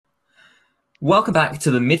Welcome back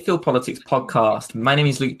to the Midfield Politics podcast. My name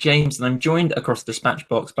is Luke James, and I'm joined across the dispatch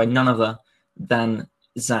box by none other than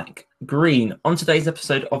Zach Green. On today's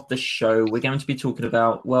episode of the show, we're going to be talking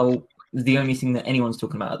about, well, the only thing that anyone's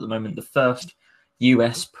talking about at the moment, the first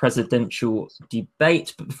US presidential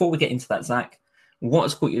debate. But before we get into that, Zach, what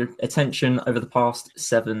has caught your attention over the past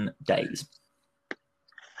 7 days?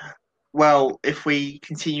 Well, if we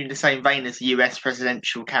continue in the same vein as the US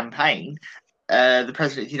presidential campaign, the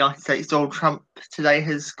President of the United States, Donald Trump, today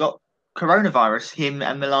has got coronavirus. Him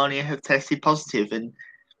and Melania have tested positive, and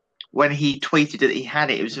when he tweeted that he had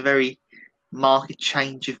it, it was a very marked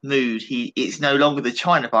change of mood. It's no longer the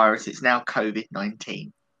China virus; it's now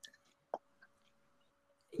COVID-19.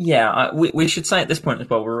 Yeah, we should say at this point as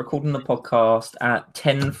well, we're recording the podcast at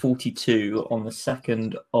 10:42 on the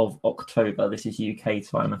 2nd of October. This is UK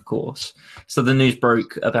time, of course. So the news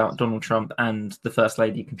broke about Donald Trump and the First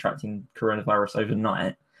Lady contracting coronavirus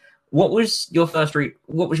overnight. What was your first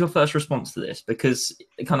response to this? Because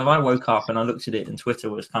I woke up and I looked at it, and Twitter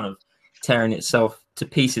was kind of tearing itself to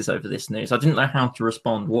pieces over this news. I didn't know how to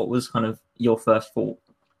respond. What was kind of your first thought?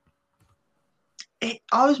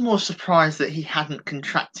 I was more surprised that he hadn't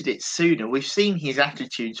contracted it sooner. We've seen his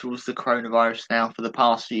attitude towards the coronavirus now for the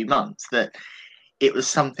past few months, that it was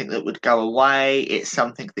something that would go away. It's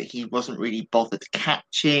something that he wasn't really bothered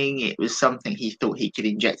catching. It was something he thought he could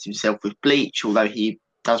inject himself with bleach, although he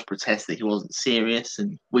does protest that he wasn't serious,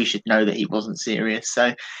 and we should know that he wasn't serious.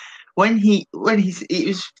 So it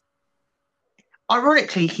was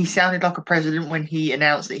ironically, he sounded like a president when he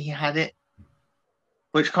announced that he had it,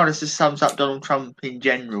 which kind of just sums up Donald Trump in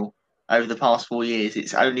general over the past 4 years.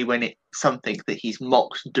 It's only when it's something that he's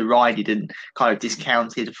mocked, derided, and kind of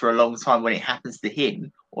discounted for a long time, when it happens to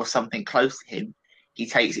him or something close to him, he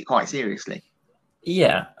takes it quite seriously.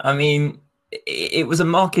 Yeah, I mean, it was a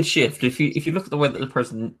marked shift. If you look at the way that the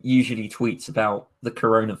president usually tweets about the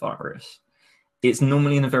coronavirus, it's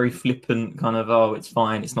normally in a very flippant kind of, oh, it's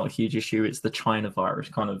fine, it's not a huge issue, it's the China virus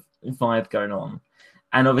kind of vibe going on.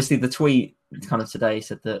 And obviously the tweet kind of today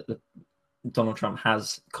said that Donald Trump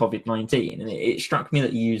has COVID-19, and it struck me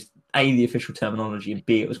that he used A, the official terminology, and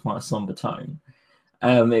B, it was quite a somber tone.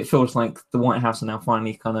 It feels like the White House are now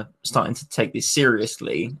finally kind of starting to take this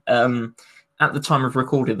seriously. At the time of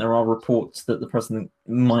recording, there are reports that the president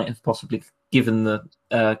might have possibly given the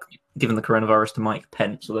coronavirus to Mike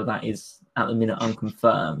Pence, although that is at the minute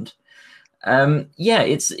unconfirmed.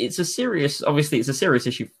 It's a serious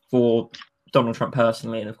issue for Donald Trump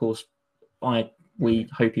personally, and of course, we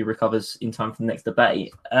hope he recovers in time for the next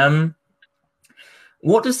debate.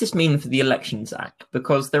 What does this mean for the Elections Act?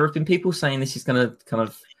 Because there have been people saying this is going to kind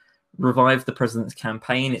of revive the president's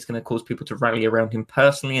campaign. It's going to cause people to rally around him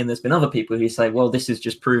personally. And there's been other people who say, well, this has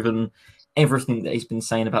just proven everything that he's been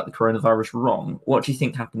saying about the coronavirus wrong. What do you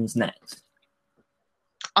think happens next?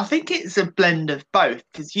 I think it's a blend of both,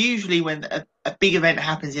 because usually when a big event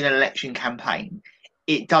happens in an election campaign,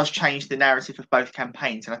 it does change the narrative of both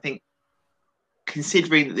campaigns. And I think,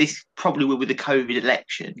 considering that this probably will be the COVID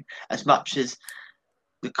election, as much as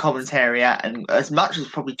the commentariat and as much as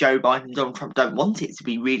probably Joe Biden and Donald Trump don't want it to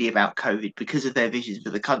be really about COVID because of their visions for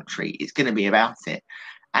the country, it's going to be about it.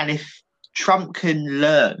 And if Trump can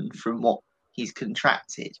learn from what he's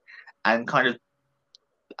contracted, and kind of,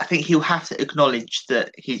 I think he'll have to acknowledge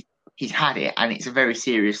that he's had it, and it's a very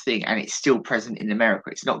serious thing, and it's still present in America.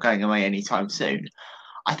 It's not going away anytime soon.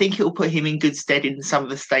 I think it will put him in good stead in some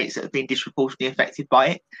of the states that have been disproportionately affected by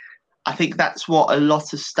it. I think that's what a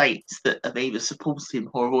lot of states that have either supported him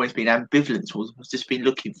or have always been ambivalent towards him have just been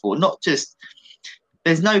looking for.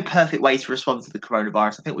 There's no perfect way to respond to the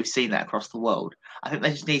coronavirus. I think we've seen that across the world. I think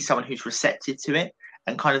they just need someone who's receptive to it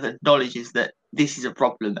and kind of acknowledges that this is a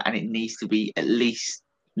problem and it needs to be at least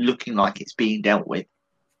looking like it's being dealt with.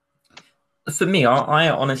 For me, I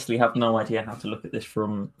honestly have no idea how to look at this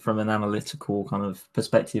from an analytical kind of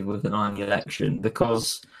perspective with an eye on the election,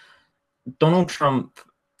 because Donald Trump,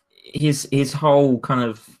 his whole kind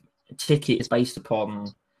of ticket is based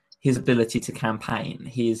upon his ability to campaign.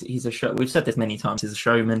 He's a show. We've said this many times. He's a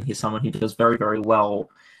showman. He's someone who does very, very well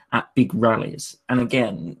at big rallies. And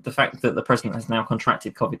again, the fact that the president has now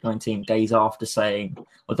contracted COVID-19 days after Joe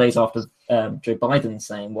Biden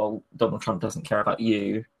saying, well, Donald Trump doesn't care about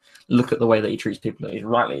you, look at the way that he treats people at his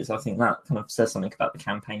rallies, I think that kind of says something about the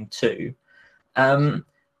campaign too.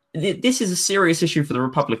 This is a serious issue for the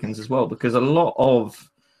Republicans as well, because a lot of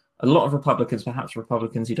Republicans, perhaps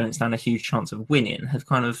Republicans who don't stand a huge chance of winning, have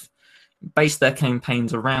kind of based their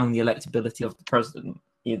campaigns around the electability of the president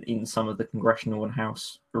in some of the congressional and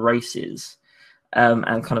House races, and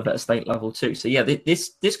kind of at a state level too. So yeah,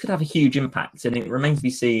 this could have a huge impact, and it remains to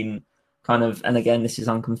be seen kind of, and again, this is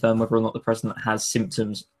unconfirmed whether or not the president has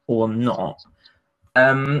symptoms or not.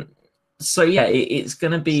 So yeah, it's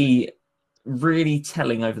going to be really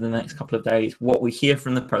telling over the next couple of days what we hear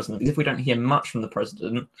from the president. Because if we don't hear much from the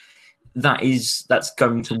president, that's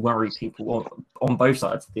going to worry people on both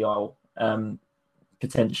sides of the aisle,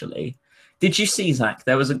 potentially. Did you see, Zach?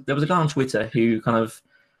 There was a guy on Twitter who kind of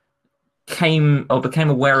became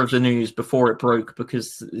aware of the news before it broke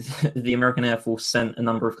because the American Air Force sent a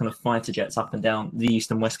number of kind of fighter jets up and down the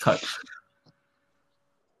east and west coast.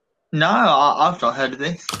 No, I've not heard of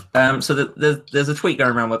this. So there's a tweet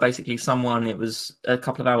going around where basically it was a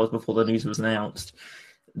couple of hours before the news was announced,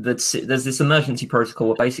 that there's this emergency protocol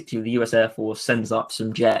where basically the US Air Force sends up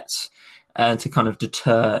some jets to kind of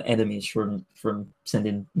deter enemies from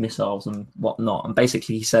sending missiles and whatnot. And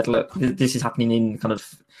basically he said, look, this is happening in kind of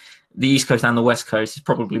the East Coast and the West Coast. It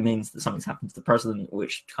probably means that something's happened to the president,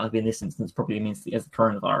 which kind of in this instance probably means that he has the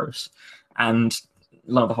coronavirus. And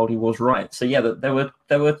lo and behold, he was right. So yeah, there were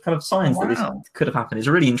kind of signs that this could have happened. It's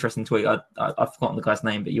a really interesting tweet. I've forgotten the guy's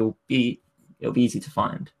name, but it'll be easy to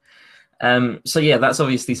find. So yeah, that's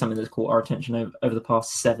obviously something that's caught our attention over the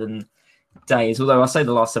past 7 days. Although I say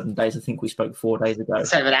the last 7 days, I think we spoke 4 days ago.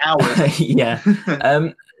 7 hours. Yeah.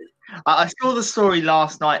 I saw the story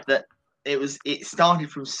last night that it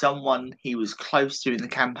started from someone he was close to in the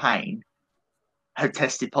campaign had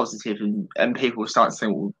tested positive, and people were starting to say,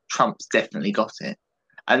 well, Trump's definitely got it.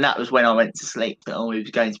 And that was when I went to sleep, that he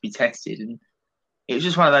was going to be tested. And it was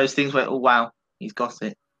just one of those things where, oh, wow, he's got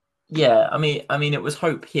it. Yeah, I mean, it was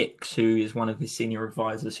Hope Hicks, who is one of his senior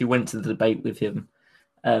advisors, who went to the debate with him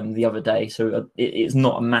the other day. So it's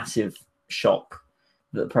not a massive shock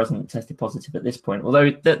that the president tested positive at this point.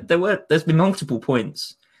 Although there's been multiple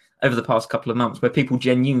points over the past couple of months where people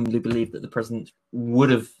genuinely believe that the president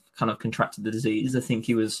would have kind of contracted the disease. I think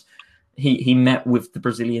he met with the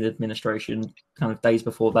Brazilian administration kind of days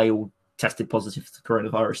before they all tested positive for the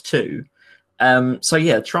coronavirus too. So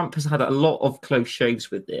yeah, Trump has had a lot of close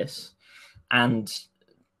shaves with this, and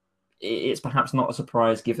it's perhaps not a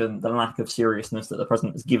surprise given the lack of seriousness that the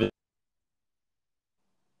president has given.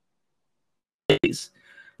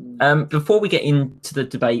 Before we get into the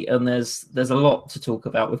debate, and there's a lot to talk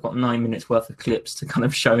about, we've got 9 minutes worth of clips to kind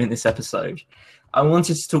of show in this episode. I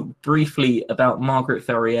wanted to talk briefly about Margaret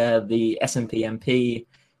Ferrier, the SNP MP,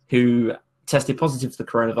 who tested positive for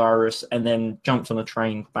the coronavirus and then jumped on a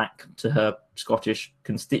train back to her Scottish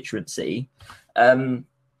constituency.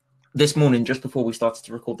 This morning, just before we started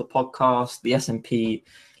to record the podcast, the SNP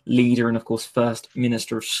leader and, of course, First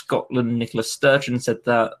Minister of Scotland, Nicola Sturgeon, said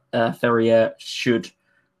that Ferrier should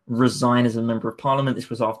resign as a member of Parliament. This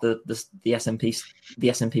was after the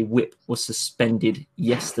SNP whip was suspended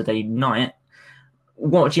yesterday night.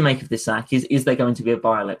 What do you make of this, Zach? Is there going to be a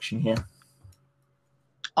by-election here?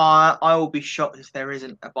 I will be shocked if there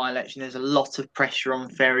isn't a by-election. There's a lot of pressure on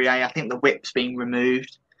Ferrier. I think the whip's being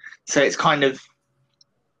removed, so it's kind of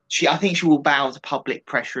I think she will bow to public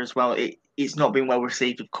pressure as well. It's not been well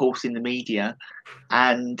received, of course, in the media,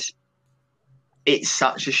 and it's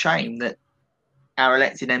such a shame that our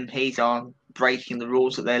elected MPs are breaking the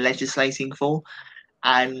rules that they're legislating for.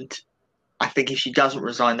 And I think if she doesn't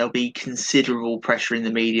resign, there'll be considerable pressure in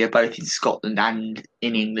the media, both in Scotland and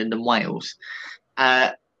in England and Wales.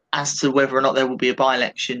 As to whether or not there will be a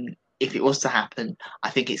by-election, if it was to happen, I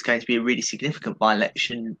think it's going to be a really significant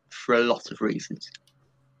by-election for a lot of reasons.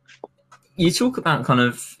 You talk about kind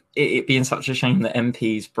of it being such a shame that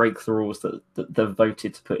MPs break the rules that they've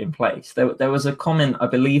voted to put in place. There was a comment, I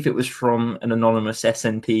believe it was from an anonymous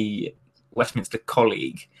SNP Westminster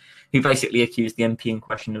colleague, who basically accused the MP in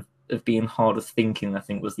question of being hard of thinking, I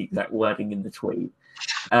think was the exact wording in the tweet.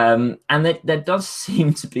 And there does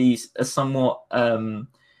seem to be a somewhat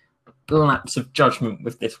lapse of judgment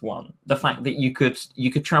with this one. The fact that you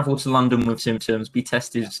could travel to London with symptoms, be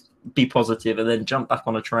tested, be positive, and then jump back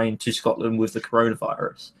on a train to Scotland with the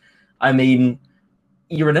coronavirus. I mean,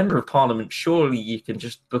 you're a member of Parliament. Surely you can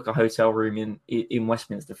just book a hotel room in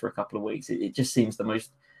Westminster for a couple of weeks. It just seems the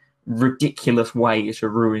most ridiculous way to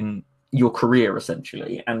ruin your career,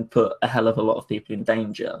 essentially, and put a hell of a lot of people in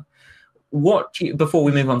danger. Before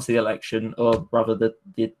we move on to the election, or rather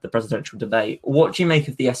the presidential debate, what do you make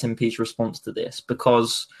of the SNP's response to this?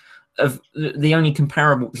 Because of the only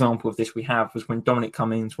comparable example of this we have was when Dominic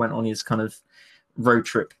Cummings went on his kind of road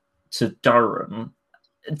trip to Durham.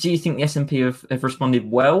 Do you think the SNP have responded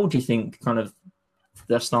well? Do you think kind of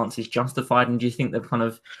their stance is justified? And do you think they've kind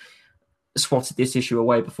of swatted this issue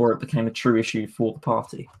away before it became a true issue for the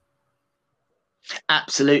party?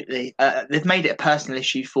 Absolutely. They've made it a personal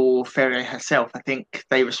issue for Ferrier herself. I think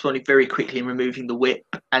they responded very quickly in removing the whip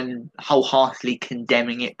and wholeheartedly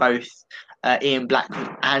condemning it, both Ian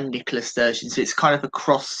Blackman and Nicola Sturgeon. So it's kind of I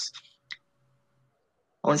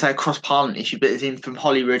wouldn't say a cross parliament issue, but as in from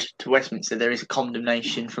Holyrood to Westminster, there is a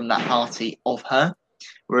condemnation from that party of her.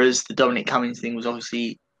 Whereas the Dominic Cummings thing was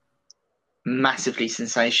obviously massively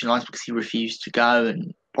sensationalised because he refused to go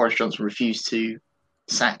and Boris Johnson refused to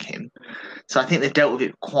sack him. So I think they've dealt with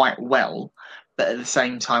it quite well, but at the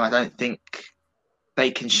same time, I don't think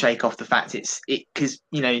they can shake off the fact because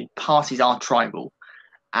parties are tribal,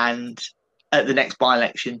 and at the next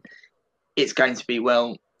by-election, it's going to be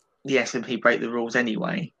the SNP break the rules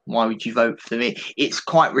anyway. Why would you vote for them? It's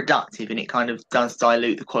quite reductive, and it kind of does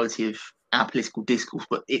dilute the quality of our political discourse.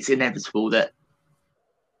 But it's inevitable that,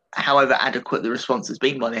 however adequate the response has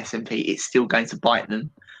been by the SNP, it's still going to bite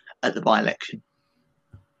them at the by-election.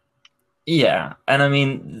 Yeah, and I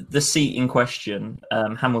mean, the seat in question,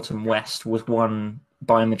 Hamilton West, was won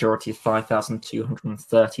by a majority of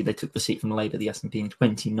 5,230. They took the seat from Labour, the SNP, in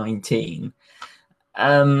 2019.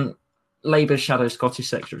 Labour's Shadow Scottish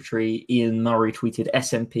Secretary Ian Murray tweeted,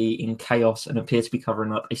 "SNP in chaos and appear to be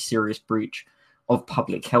covering up a serious breach of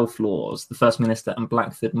public health laws. The First Minister and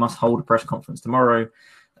Blackford must hold a press conference tomorrow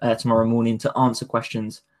morning to answer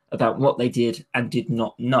questions about what they did and did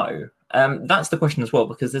not know." That's the question as well,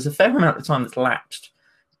 because there's a fair amount of time that's lapsed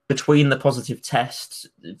between the positive test,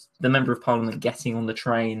 the Member of Parliament getting on the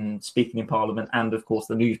train, speaking in Parliament, and of course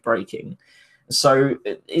the news breaking. So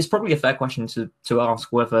it's probably a fair question to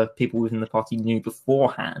ask whether people within the party knew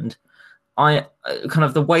beforehand. I kind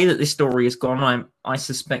of the way that this story has gone, I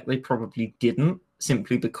suspect they probably didn't,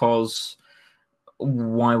 simply because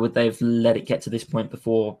why would they have let it get to this point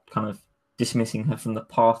before kind of dismissing her from the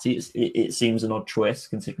party? It seems an odd choice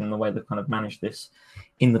considering the way they've kind of managed this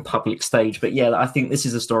in the public stage. But yeah, I think this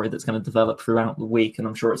is a story that's going to develop throughout the week, and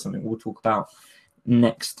I'm sure it's something we'll talk about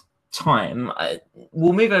next time.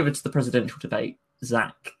 We'll move over to the presidential debate,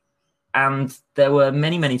 Zach, and there were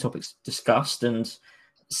many topics discussed, and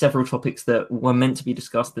several topics that were meant to be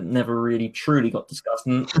discussed that never really truly got discussed.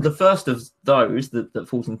 And the first of those that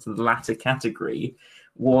falls into the latter category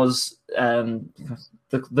was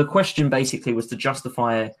the question basically was to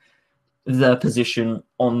justify the position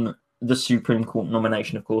on the Supreme Court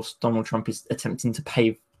nomination. Of course, Donald Trump is attempting to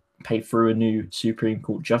pay through a new Supreme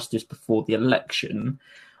Court justice before the election.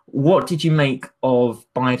 What did you make of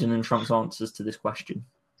Biden and Trump's answers to this question?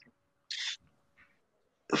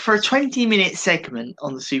 For a 20-minute segment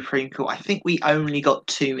on the Supreme Court, I think we only got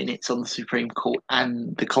 2 minutes on the Supreme Court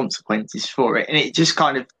and the consequences for it. And it just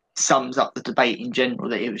kind of sums up the debate in general,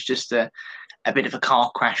 that it was just a bit of a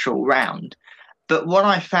car crash all round. But what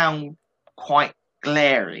I found quite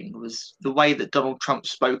glaring was the way that Donald Trump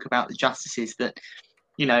spoke about the justices, that,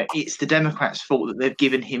 it's the Democrats' fault that they've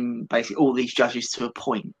given him basically all these judges to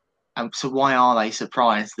appoint. And so why are they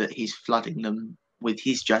surprised that he's flooding them with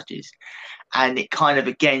his judges? And it kind of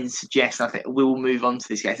again suggests, I think we'll move on to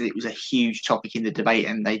this case, it was a huge topic in the debate,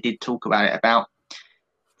 and they did talk about it, about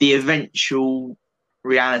the eventual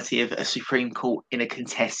reality of a Supreme Court in a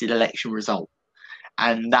contested election result.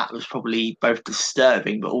 And that was probably both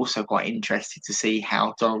disturbing but also quite interesting to see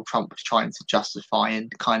how Donald Trump was trying to justify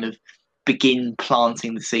and kind of begin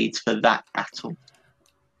planting the seeds for that battle.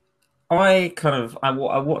 I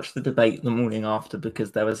watched the debate the morning after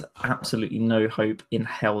because there was absolutely no hope in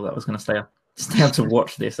hell that I was going to stay up to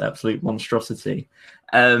watch this absolute monstrosity.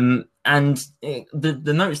 And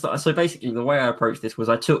the notes so basically the way I approached this was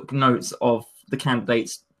I took notes of the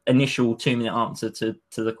candidate's initial 2-minute answer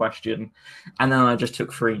to the question, and then I just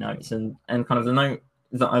took 3 notes, and kind of the note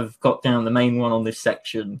that I've got down, the main one on this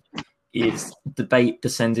section, is debate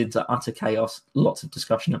descends into utter chaos, lots of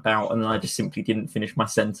discussion about, and then I just simply didn't finish my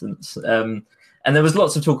sentence. And there was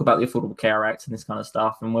lots of talk about the Affordable Care Act and this kind of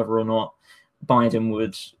stuff, and whether or not Biden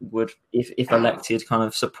would if elected, kind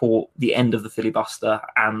of support the end of the filibuster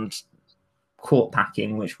and court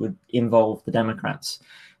packing, which would involve the Democrats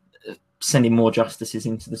sending more justices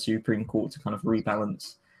into the Supreme Court to kind of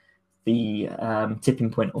rebalance the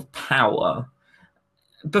tipping point of power.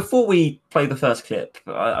 Before we play the first clip,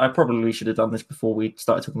 I probably should have done this before we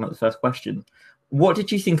started talking about the first question. What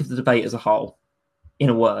did you think of the debate as a whole, in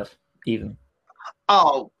a word, even?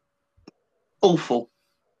 Oh, awful.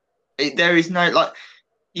 There is no,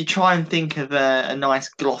 you try and think of a nice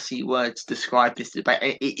glossy word to describe this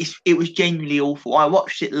debate. It was genuinely awful. I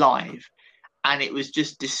watched it live, and it was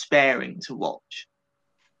just despairing to watch.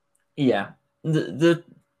 Yeah. The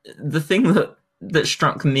thing that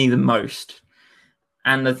struck me the most,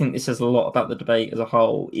 and I think this says a lot about the debate as a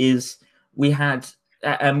whole, is we had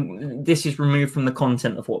this is removed from the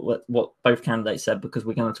content of what both candidates said, because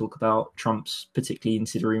we're going to talk about Trump's particularly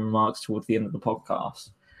incendiary remarks towards the end of the podcast.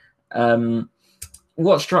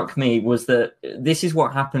 What struck me was that this is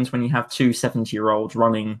what happens when you have two 70-year-olds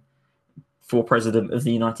running for president of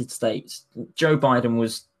the United States. Joe Biden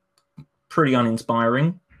was pretty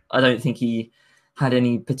uninspiring. I don't think he had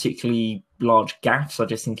any particularly large gaffes. I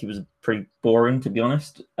just think he was pretty boring, to be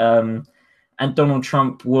honest. And Donald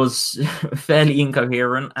Trump was fairly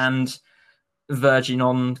incoherent and verging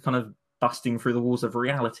on kind of busting through the walls of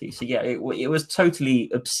reality. So yeah, it was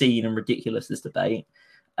totally obscene and ridiculous, this debate.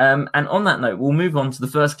 And on that note, we'll move on to the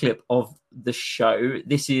first clip of the show.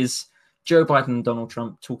 This is Joe Biden and Donald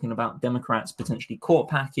Trump talking about Democrats potentially court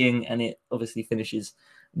packing, and it obviously finishes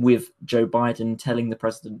with Joe Biden telling the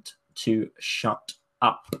president to shut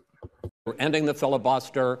up. We're ending the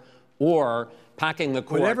filibuster or packing the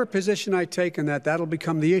court. Whatever position I take on that, that'll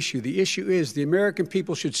become the issue. The issue is the American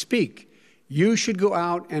people should speak. You should go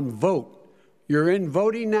out and vote. You're in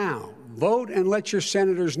voting now. Vote and let your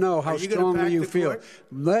senators know how strongly you feel.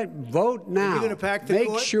 Vote now. Are you going to pack the Make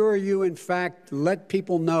court? sure you, in fact, let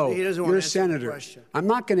people know He doesn't want you're a to answer the senator. question. I'm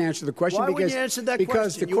not going to answer the question Why because wouldn't you answer that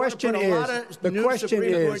because question? the question You want to is put a lot of the new question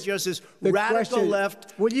Supreme Court is justice, the radical question,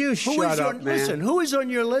 left. Will you Who shut is up, on, man? Listen, who is on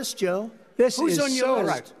your list, Joe? This Who's is on your so list?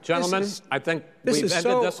 right. Gentlemen, This is, I think this we've is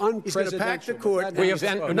ended so this. He's going to pack the unprecedented. court. We have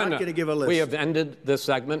I'm not going to give a list. We have ended this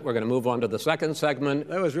segment. We're going to move on to the second segment.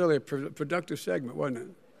 That was really a productive segment, wasn't it?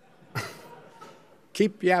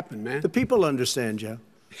 Keep yapping, man. The people understand, Joe.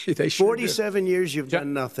 They sure 47 years you've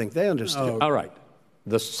done nothing. They understand. All right.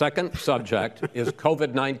 The second subject is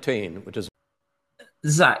COVID-19, which is.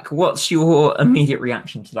 Zach, what's your immediate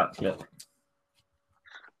reaction to that clip?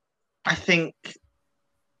 I think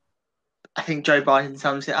Joe Biden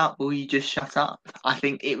sums it up. Will you just shut up? I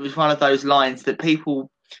think it was one of those lines that people,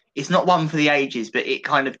 it's not one for the ages, but it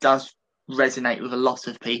kind of does resonate with a lot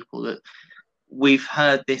of people, that we've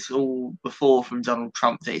heard this all before from Donald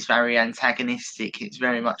Trump, that it's very antagonistic. It's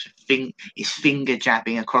very much it's finger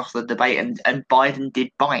jabbing across the debate, and Biden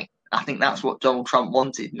did bite. I think that's what Donald Trump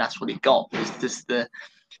wanted, and that's what it got.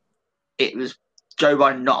 It was Joe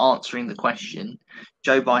Biden not answering the question,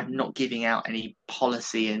 Joe Biden not giving out any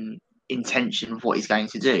policy and intention of what he's going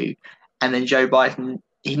to do, and then Joe Biden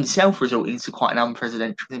himself resorting to quite an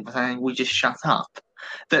unpresidential thing by saying, "We just shut up."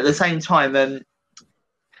 But at the same time,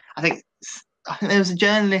 I think there was a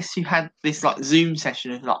journalist who had this like Zoom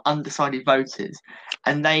session of like undecided voters,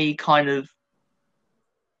 and they kind of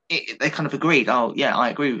agreed. Oh yeah, I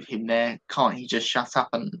agree with him there. Can't he just shut up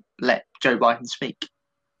and let Joe Biden speak?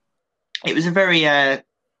 It was a very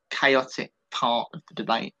chaotic part of the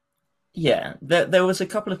debate. Yeah, there was a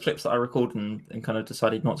couple of clips that I recorded and kind of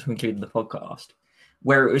decided not to include in the podcast,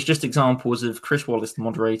 where it was just examples of Chris Wallace, the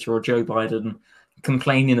moderator, or Joe Biden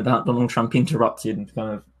complaining about Donald Trump interrupting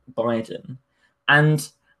kind of Biden. And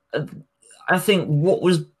I think what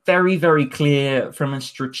was very, very clear from a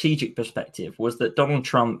strategic perspective was that Donald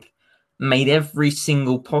Trump made every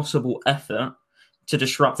single possible effort to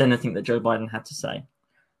disrupt anything that Joe Biden had to say.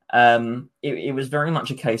 It was very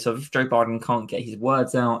much a case of, if Joe Biden can't get his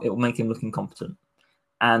words out, it will make him look incompetent.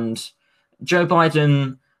 And Joe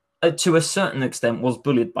Biden, to a certain extent, was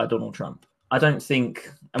bullied by Donald Trump. I don't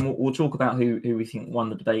think, and we'll talk about who we think won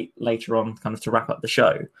the debate later on, kind of to wrap up the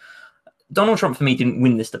show. Donald Trump, for me, didn't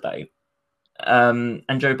win this debate. And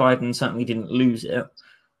Joe Biden certainly didn't lose it.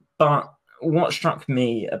 But what struck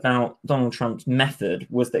me about Donald Trump's method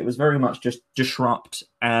was that it was very much just disrupt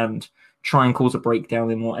and try and cause a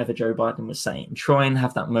breakdown in whatever Joe Biden was saying. Try and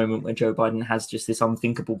have that moment where Joe Biden has just this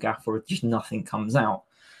unthinkable gaffe where just nothing comes out.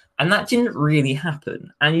 And that didn't really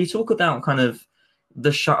happen. And you talk about kind of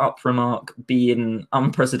the shut up remark being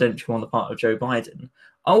unpresidential on the part of Joe Biden.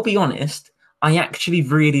 I'll be honest, I actually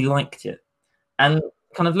really liked it. And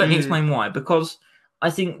kind of let me explain why. Because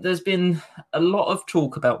I think there's been a lot of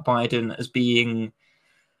talk about Biden as being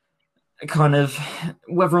kind of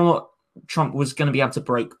whether or not Trump was going to be able to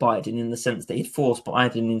break Biden, in the sense that he'd force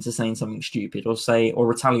Biden into saying something stupid or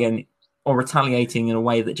retaliating in a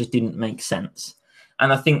way that just didn't make sense.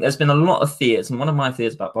 And I think there's been a lot of fears. And one of my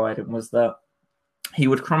fears about Biden was that he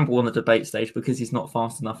would crumble on the debate stage because he's not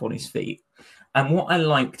fast enough on his feet. And what I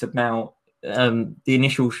liked about the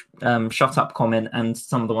initial shut up comment, and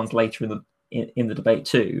some of the ones later in the debate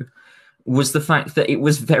too, was the fact that it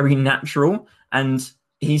was very natural and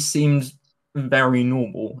he seemed very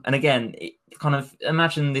normal. And again, kind of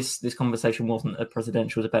imagine this conversation wasn't a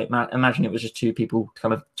presidential debate. Imagine it was just two people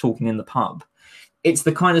kind of talking in the pub. It's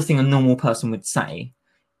the kind of thing a normal person would say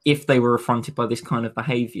if they were affronted by this kind of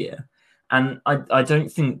behavior. And I don't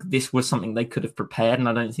think this was something they could have prepared, and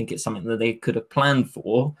I don't think it's something that they could have planned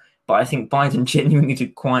for. But I think Biden genuinely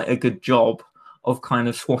did quite a good job of kind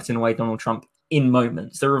of swatting away Donald Trump in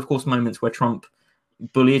moments. There are, of course, moments where Trump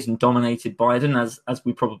bullied and dominated Biden, as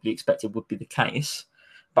we probably expected would be the case.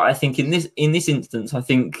 But I think in this instance, I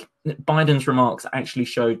think Biden's remarks actually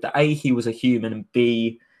showed that A, he was a human, and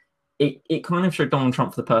B, it kind of showed Donald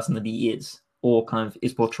Trump for the person that he is, or kind of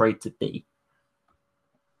is portrayed to be.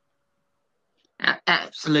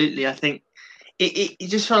 Absolutely. I think it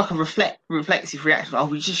just felt like a reflexive reaction. Oh,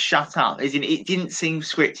 we just shut up. As in, it didn't seem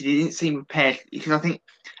scripted. It didn't seem prepared. Because I think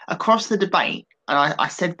across the debate, and I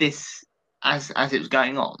said this as it was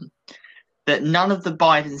going on, that none of the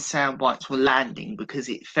Biden sound bites were landing because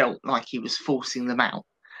it felt like he was forcing them out.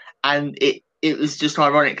 And it was just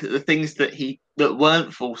ironic that the things that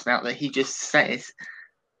weren't forced out, that he just says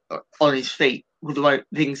on his feet, were the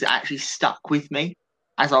things that actually stuck with me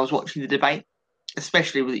as I was watching the debate.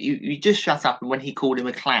 Especially with you just shut up, and when he called him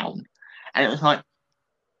a clown, and it was like,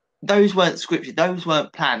 those weren't scripted, those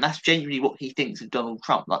weren't planned. That's genuinely what he thinks of Donald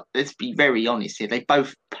Trump. Like, let's be very honest here. They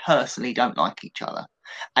both personally don't like each other,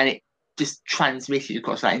 and it just transmitted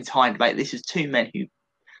across that entire debate. This was two men who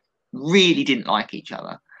really didn't like each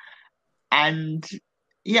other, and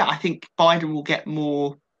yeah, I think Biden will get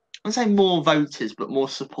more. I wouldn't say more voters, but more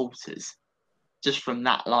supporters, just from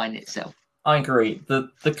that line itself. I agree. The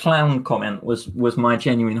clown comment was my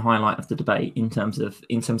genuine highlight of the debate in terms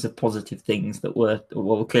of positive things that were,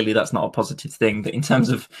 well, clearly that's not a positive thing, but in terms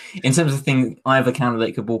of things either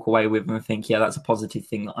candidate could walk away with and think, yeah, that's a positive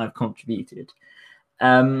thing that I've contributed.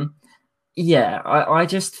 I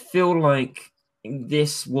just feel like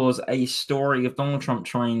this was a story of Donald Trump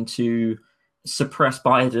trying to suppress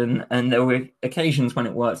Biden, and there were occasions when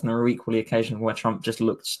it worked, and there were equally occasions where Trump just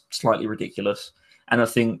looked slightly ridiculous. And I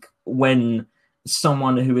think when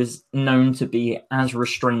someone who is known to be as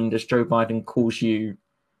restrained as Joe Biden calls you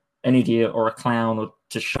an idiot or a clown or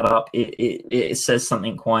to shut up, it says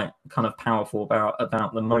something quite kind of powerful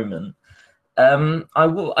about the moment.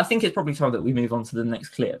 I think it's probably time that we move on to the next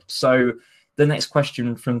clip. So the next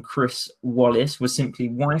question from Chris Wallace was simply,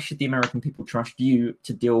 why should the American people trust you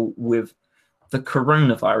to deal with the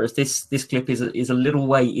coronavirus? This clip is a little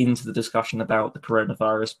way into the discussion about the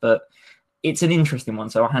coronavirus, but it's an interesting one,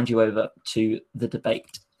 so I'll hand you over to the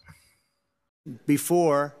debate.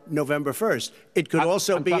 Before November 1st. It could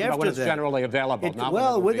also be after when it's that. Generally available.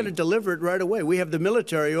 We're going to deliver it right away. We have the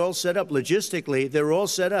military all set up. Logistically, they're all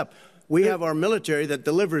set up. We have our military that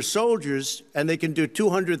delivers soldiers, and they can do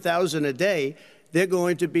 200,000 a day. They're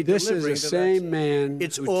going to be delivering. This is the same man who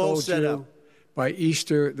told you by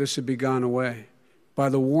Easter this would be gone away. By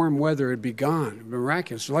the warm weather, it'd be gone.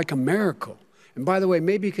 Miraculous, like a miracle. And by the way,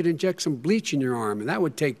 maybe you could inject some bleach in your arm, and that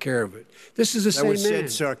would take care of it. This is the same man. That was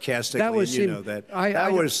said sarcastically, you know that.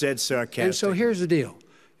 That was said sarcastically. And so here's the deal.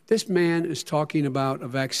 This man is talking about a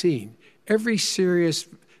vaccine. Every serious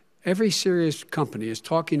company is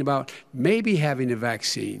talking about maybe having a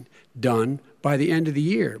vaccine done by the end of the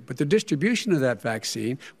year. But the distribution of that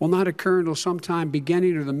vaccine will not occur until sometime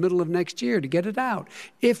beginning or the middle of next year to get it out,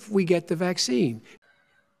 if we get the vaccine.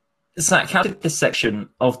 Zach, how did this section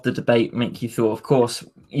of the debate make you feel? Of course,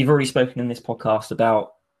 you've already spoken in this podcast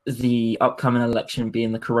about the upcoming election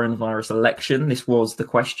being the coronavirus election. This was the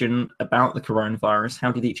question about the coronavirus.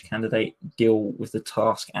 How did each candidate deal with the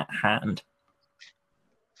task at hand?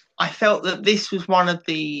 I felt that this was one of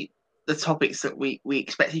the topics that we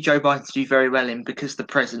expected Joe Biden to do very well in, because the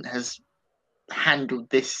president has handled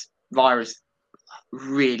this virus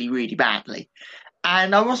really, really badly.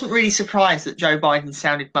 And I wasn't really surprised that Joe Biden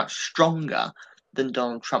sounded much stronger than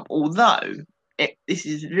Donald Trump, although this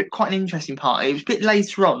is quite an interesting part. It was a bit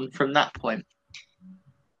later on from that point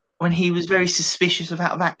when he was very suspicious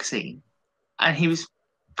about a vaccine, and he was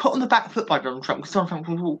put on the back foot by Donald Trump, because Donald Trump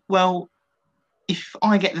was, well, if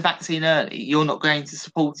I get the vaccine early, you're not going to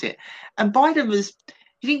support it. And Biden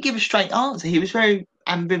he didn't give a straight answer. He was very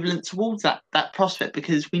ambivalent towards that prospect,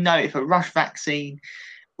 because we know if a rush vaccine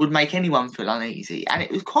would make anyone feel uneasy. And it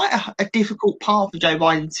was quite a difficult part for Joe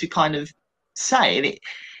Biden to kind of say.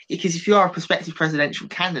 Because if you are a prospective presidential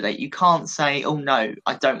candidate, you can't say, oh, no,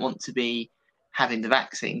 I don't want to be having the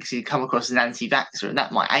vaccine, because you come across as an anti-vaxxer, and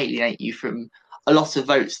that might alienate you from a lot of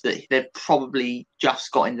votes that they've probably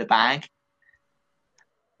just got in the bag.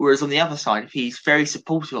 Whereas on the other side, if he's very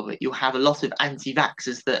supportive of it, you'll have a lot of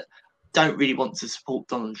anti-vaxxers that don't really want to support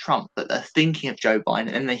Donald Trump, but they're thinking of Joe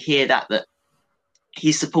Biden, and they hear that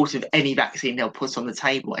he's supportive of any vaccine they'll put on the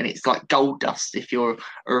table. And it's like gold dust if you're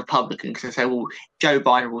a Republican, because they say, well, Joe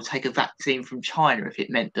Biden will take a vaccine from China if it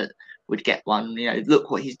meant that we'd get one. You know, look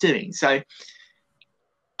what he's doing. So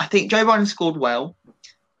I think Joe Biden scored well.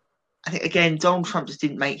 I think, again, Donald Trump just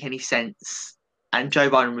didn't make any sense. And Joe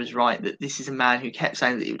Biden was right that this is a man who kept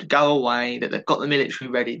saying that he would go away, that they've got the military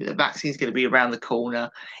ready, that the vaccine is going to be around the corner.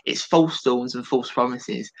 It's false dawns and false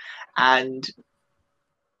promises. And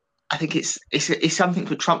I think it's something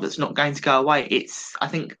for Trump that's not going to go away. I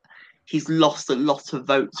think he's lost a lot of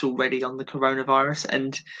votes already on the coronavirus.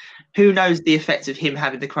 And who knows the effect of him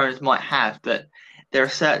having the coronavirus might have. But there are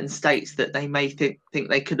certain states that they may think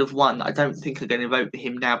they could have won. I don't think are going to vote for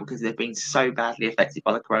him now because they've been so badly affected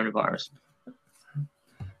by the coronavirus.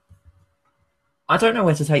 I don't know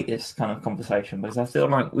where to take this kind of conversation because I feel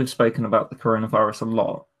like we've spoken about the coronavirus a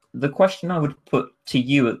lot. The question I would put to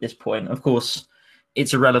you at this point, of course,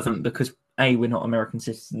 it's irrelevant because A, we're not American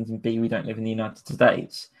citizens, and B, we don't live in the United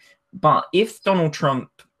States. But if Donald Trump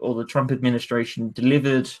or the Trump administration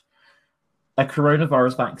delivered a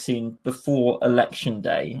coronavirus vaccine before election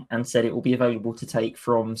day and said it will be available to take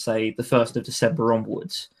from, say, the 1st of December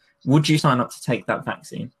onwards, would you sign up to take that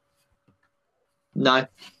vaccine? No.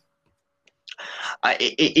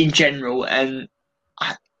 In general, and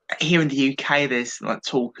here in the UK, there's like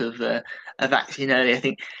talk of a vaccine early. I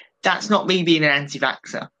think that's not me being an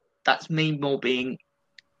anti-vaxxer. That's me more being.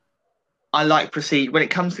 I like when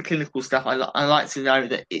it comes to clinical stuff. I like to know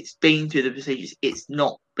that it's been through the procedures. It's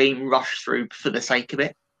not being rushed through for the sake of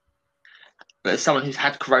it. But as someone who's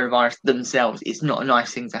had coronavirus themselves, it's not a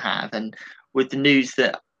nice thing to have. And with the news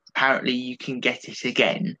that apparently you can get it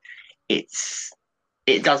again,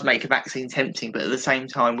 it does make a vaccine tempting. But at the same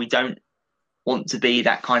time, we don't want to be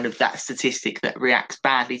that statistic that reacts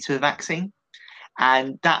badly to a vaccine.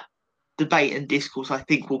 And that debate and discourse, I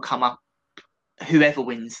think, will come up whoever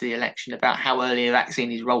wins the election about how early a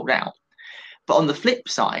vaccine is rolled out. But on the flip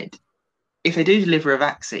side, if they do deliver a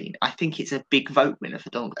vaccine, I think it's a big vote winner for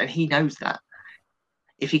Donald, and he knows that.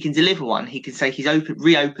 If he can deliver one, he can say he's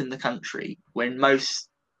reopened the country when most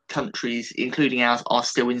countries, including ours, are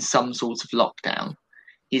still in some sort of lockdown.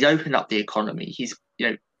 He's opened up the economy. He's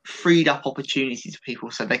freed up opportunities for people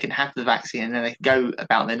so they can have the vaccine and then they can go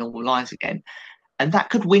about their normal lives again. And that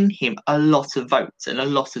could win him a lot of votes in a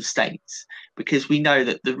lot of states, because we know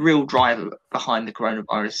that the real driver behind the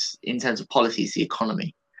coronavirus in terms of policy is the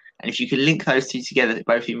economy. And if you can link those two together,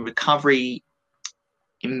 both in recovery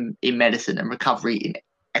in medicine and recovery in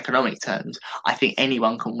economic terms, I think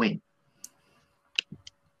anyone can win.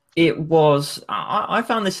 I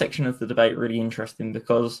found this section of the debate really interesting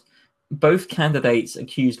because both candidates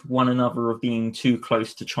accused one another of being too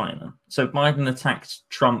close to China. So Biden attacked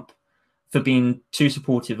Trump for being too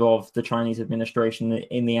supportive of the Chinese administration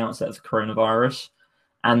in the outset of the coronavirus.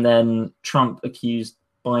 And then Trump accused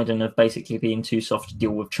Biden of basically being too soft to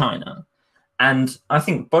deal with China. And I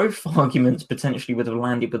think both arguments potentially would have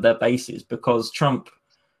landed with their bases because Trump,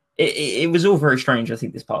 it was all very strange, I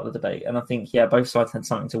think, this part of the debate. And I think, both sides had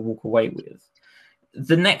something to walk away with.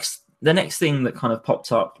 The next thing that kind of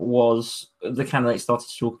popped up was the candidates started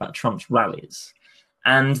to talk about Trump's rallies.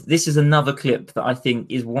 And this is another clip that I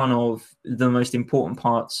think is one of the most important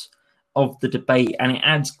parts of the debate, and it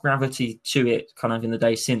adds gravity to it kind of in the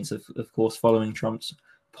days since, of course, following Trump's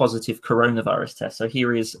positive coronavirus test. So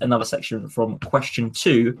here is another section from question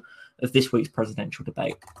 2 of this week's presidential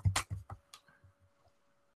debate.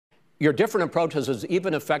 Your different approaches has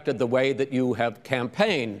even affected the way that you have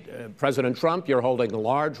campaigned. President Trump, you're holding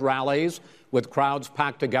large rallies with crowds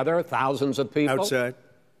packed together, thousands of people.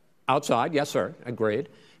 Outside, yes, sir, agreed.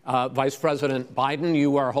 Vice President Biden,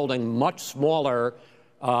 you are holding much smaller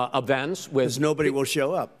events with... Because nobody will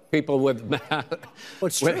show up. People with... Well,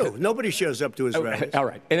 it's true. Nobody shows up to his rallies. All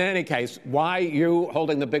right. In any case, why you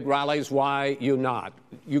holding the big rallies? Why you not?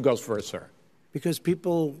 You go first, sir. Because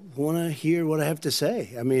people want to hear what I have to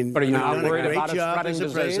say. I mean, but are you not worried done a about great job as a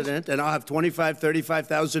president, and I'll have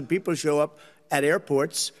 35,000 people show up at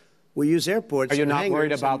airports. We use airports. Are you not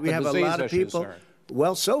worried about the disease issues? We have a lot of people. Sir?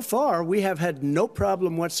 Well, so far, we have had no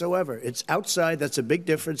problem whatsoever. It's outside. That's a big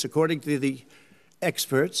difference, according to the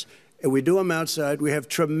experts. And we do them outside. We have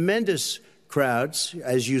tremendous crowds,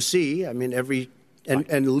 as you see. I mean,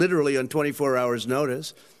 and literally on 24 hours'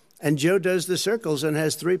 notice. And Joe does the circles and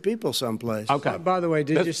has 3 people someplace. Okay. By the way,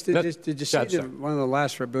 did you see one of the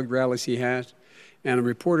last big rallies he had? And a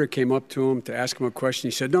reporter came up to him to ask him a question.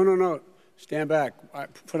 He said, no, stand back.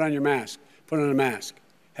 Put on your mask. Put on a mask.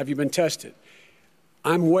 Have you been tested?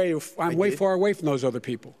 I'm way far away from those other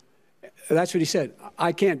people. That's what he said.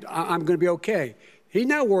 I can't. I'm going to be okay. He's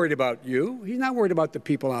not worried about you. He's not worried about the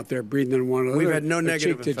people out there breathing in one another. We've had no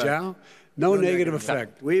negative effect. No negative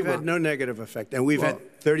effect. We've had no negative effect, and we've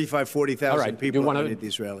had 35, 40,000 people at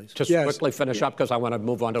these rallies. Just quickly finish up, because I want to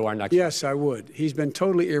move on to our next. Yes, I would. He's been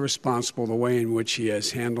totally irresponsible the way in which he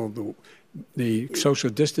has handled the social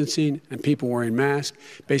distancing and people wearing masks,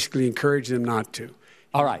 basically encouraged them not to.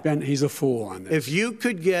 All right. He's a fool on this. If you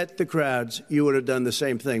could get the crowds, you would have done the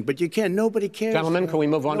same thing. But you can't. Nobody cares. Gentlemen, can we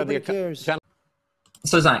move on to the... cares.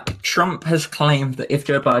 So, Zach, Trump has claimed that if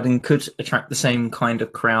Joe Biden could attract the same kind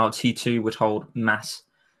of crowds, he too would hold mass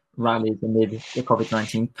rallies amid the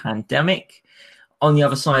COVID-19 pandemic. On the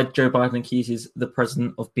other side, Joe Biden accuses the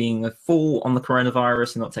president of being a fool on the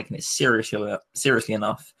coronavirus and not taking it seriously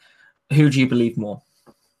enough. Who do you believe more?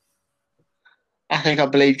 I think I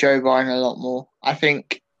believe Joe Biden a lot more. I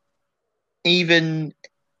think even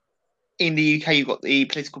in the UK, you've got the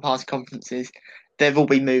political party conferences. They've all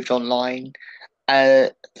been moved online.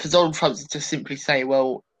 For Donald Trump to simply say,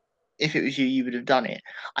 well, if it was you, you would have done it.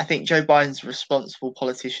 I think Joe Biden's a responsible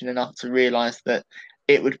politician enough to realise that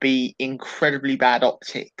it would be incredibly bad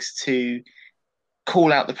optics to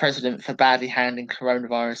call out the president for badly handling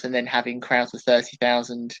coronavirus and then having crowds of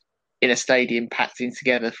 30,000 in a stadium packed in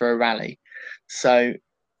together for a rally. So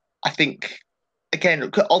I think, again,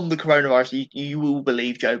 on the coronavirus, you will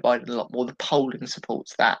believe Joe Biden a lot more. The polling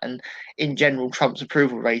supports that. And in general, Trump's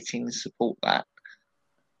approval ratings support that.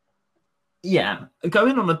 Yeah,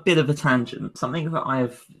 going on a bit of a tangent, something that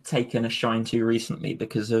I've taken a shine to recently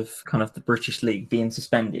because of kind of the British League being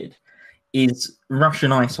suspended is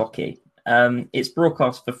Russian ice hockey. It's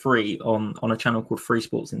broadcast for free on a channel called Free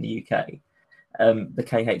Sports in the UK, the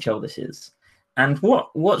KHL this is. And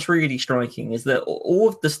what's really striking is that all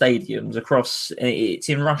of the stadiums across, it's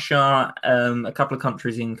in Russia, a couple of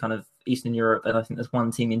countries in kind of Eastern Europe, and I think there's one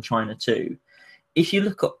team in China too. If you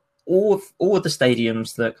look at all of the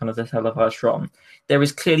stadiums that kind of they're televised from, there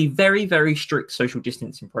is clearly very, very strict social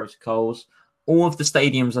distancing protocols. All of the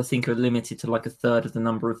stadiums, I think, are limited to like a third of the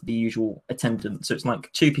number of the usual attendance. So it's like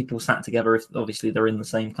two people sat together if obviously they're in the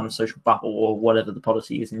same kind of social bubble or whatever the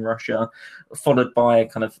policy is in Russia, followed by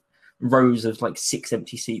kind of rows of like 6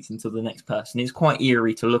 empty seats until the next person. It's quite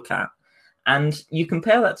eerie to look at. And you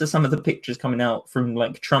compare that to some of the pictures coming out from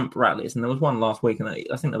like Trump rallies, and there was one last week, and I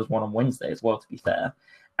think there was one on Wednesday as well, to be fair.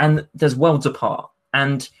 And there's worlds apart.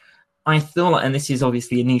 And I feel like, and this is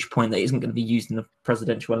obviously a niche point that isn't going to be used in the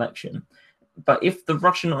presidential election, but if the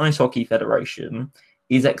Russian Ice Hockey Federation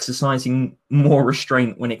is exercising more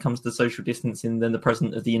restraint when it comes to social distancing than the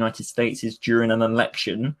president of the United States is during an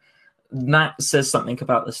election, that says something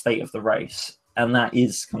about the state of the race. And that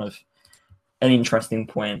is kind of an interesting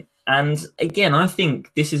point. And again, I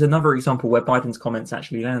think this is another example where Biden's comments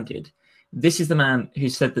actually landed. This is the man who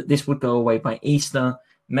said that this would go away by Easter,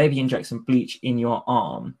 maybe inject some bleach in your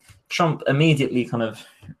arm. Trump immediately kind of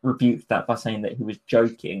rebuked that by saying that he was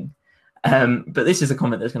joking. But this is a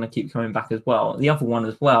comment that's going to keep coming back as well. The other one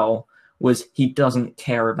as well was he doesn't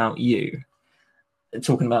care about you.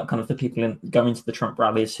 Talking about kind of the people going to the Trump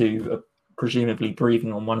rallies who are presumably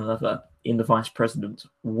breathing on one another in the vice president's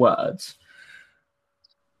words.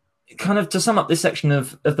 Kind of to sum up this section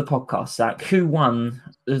of the podcast, Zach, who won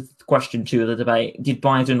question 2 of the debate? Did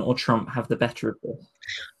Biden or Trump have the better of this?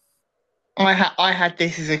 I had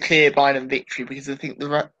this as a clear Biden victory because I think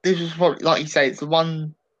this was probably, like you say, it's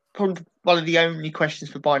probably one of the only questions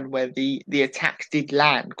for Biden where the attacks did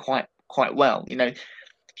land quite well. You know,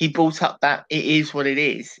 he brought up that it is what it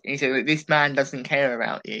is. And he said that this man doesn't care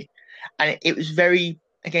about you, and it was very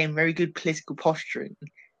good political posturing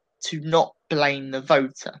to not blame the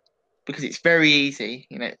voter. Because it's very easy,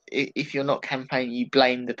 you know, if you're not campaigning, you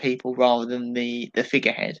blame the people rather than the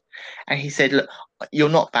figurehead. And he said, look, you're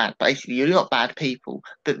not bad. Basically, you're not bad people,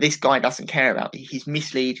 but this guy doesn't care about you. He's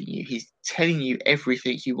misleading you. He's telling you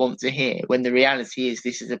everything you want to hear, when the reality is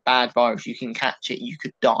this is a bad virus. You can catch it. You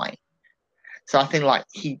could die. So I think like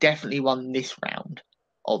he definitely won this round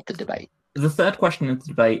of the debate. The third question of the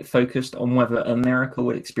debate focused on whether America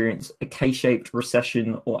would experience a K-shaped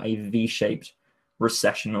recession or a V-shaped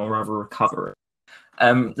recession, or rather recovery.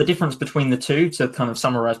 The difference between the two, to kind of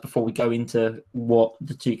summarize before we go into what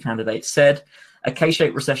the two candidates said, a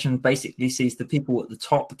K-shaped recession basically sees the people at the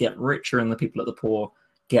top get richer and the people at the poor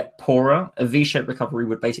get poorer. A V-shaped recovery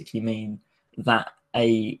would basically mean that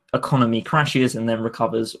a economy crashes and then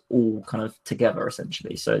recovers all kind of together,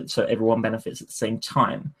 essentially. So everyone benefits at the same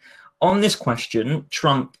time. On this question,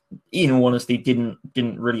 Trump, in all honesty, didn't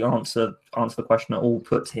really answer the question at all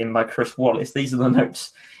put to him by Chris Wallace. These are the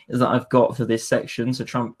notes that I've got for this section. So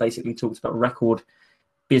Trump basically talks about record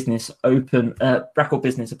business upon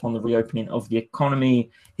the reopening of the economy.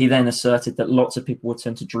 He then asserted that lots of people would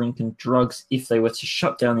turn to drink and drugs if they were to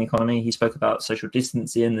shut down the economy. He spoke about social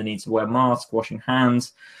distancing, the need to wear masks, washing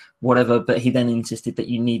hands, whatever, but he then insisted that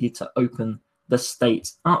you needed to open the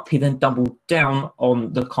state up. He then doubled down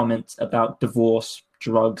on the comment about divorce,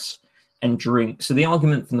 drugs, and drink. So the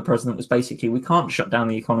argument from the president was basically, we can't shut down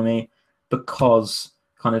the economy because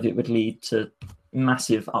kind of it would lead to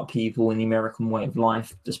massive upheaval in the American way of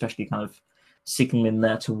life, especially kind of signaling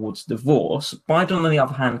there towards divorce. Biden, on the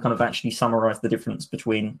other hand, kind of actually summarized the difference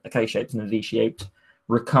between a K-shaped and a V-shaped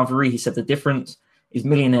recovery. He said the difference is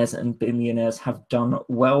millionaires and billionaires have done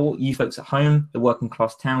well. You folks at home, the working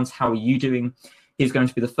class towns, how are you doing? He's going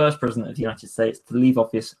to be the first president of the United States to leave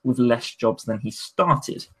office with less jobs than he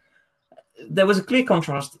started. There was a clear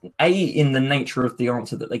contrast, A, in the nature of the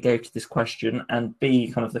answer that they gave to this question, and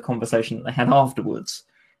B, kind of the conversation that they had afterwards.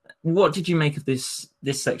 What did you make of this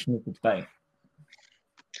section of the debate?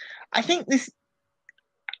 I think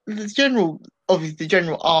the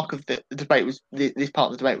general arc of the debate was this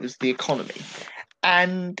part of the debate was the economy,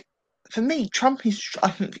 and for me, Trump is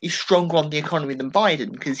stronger on the economy than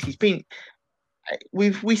Biden, because he's been.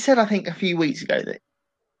 We said, I think, a few weeks ago that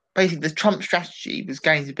basically the Trump strategy was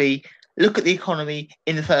going to be look at the economy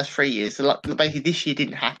in the first 3 years. So basically this year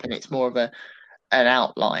didn't happen. It's more of an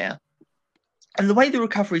outlier. And the way the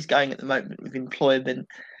recovery is going at the moment with employment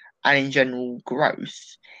and in general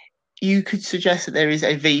growth, you could suggest that there is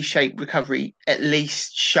a V-shaped recovery, at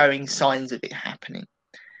least showing signs of it happening.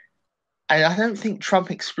 And I don't think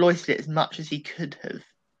Trump exploited it as much as he could have,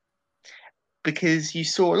 because you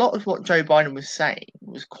saw a lot of what Joe Biden was saying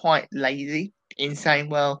was quite lazy in saying,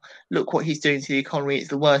 well, look what he's doing to the economy. It's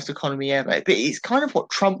the worst economy ever. But it's kind of what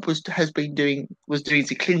Trump was doing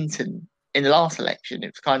to Clinton in the last election.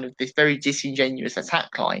 It was kind of this very disingenuous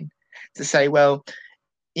attack line to say, well,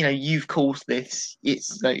 you know, you've caused this.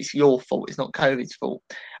 It's your fault. It's not COVID's fault.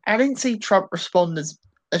 And I didn't see Trump respond as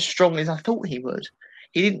strongly as I thought he would.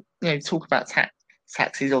 He didn't, talk about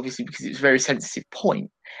taxes, obviously, because it was a very sensitive point.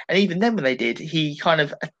 And even then, when they did, he kind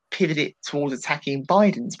of pivoted towards attacking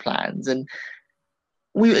Biden's plans. And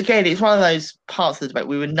it's one of those parts of the debate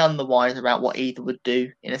we were none the wiser about what either would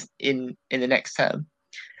do in the next term.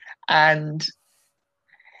 And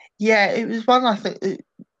yeah, it was one, I think,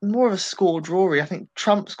 more of a score drawery. I think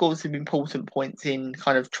Trump scored some important points in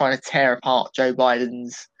kind of trying to tear apart Joe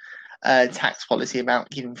Biden's tax policy about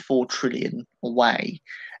giving $4 trillion away.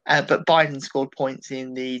 But Biden scored points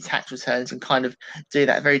in the tax returns and kind of do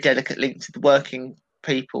that very delicate link to the working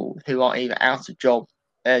people who are either out of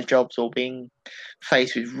jobs or being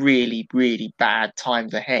faced with really, really bad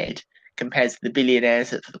times ahead, compared to the billionaires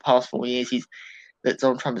that for the past 4 years that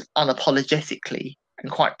Donald Trump has unapologetically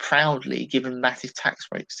and quite proudly given massive tax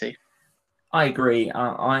breaks to. I agree.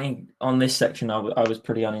 On this section, I was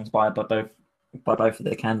pretty uninspired by both of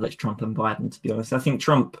their candidates, Trump and Biden, to be honest. I think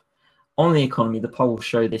Trump, on the economy, the polls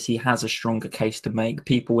show this, he has a stronger case to make.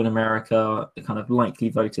 People in America, the kind of likely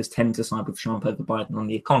voters, tend to side with Trump over Biden on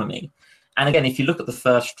the economy. And again, if you look at the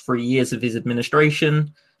first 3 years of his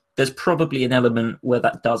administration, there's probably an element where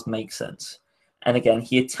that does make sense. And again,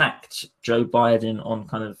 he attacked Joe Biden on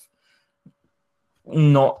kind of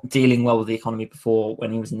not dealing well with the economy before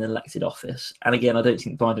when he was in elected office. And again, I don't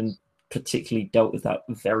think Biden particularly dealt with that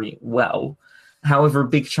very well. However, a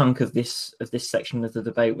big chunk of this section of the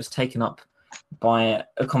debate was taken up by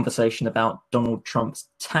a conversation about Donald Trump's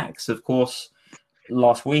tax. Of course,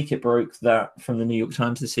 last week it broke that from the New York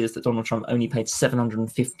Times this is that Donald Trump only paid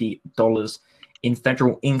 $750 in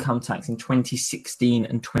federal income tax in 2016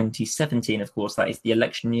 and 2017. Of course, that is the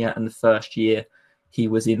election year and the first year he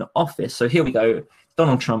was in office. So here we go.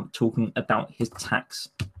 Donald Trump talking about his tax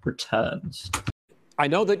returns. I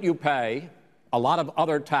know that you pay a lot of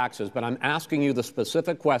other taxes, but I'm asking you the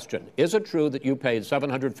specific question. Is it true that you paid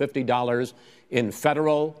 $750 in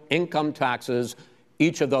federal income taxes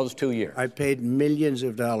each of those 2 years? I paid millions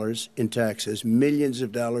of dollars in taxes, millions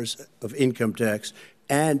of dollars of income tax.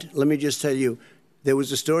 And let me just tell you, there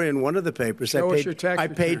was a story in one of the papers. I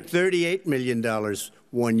paid $38 million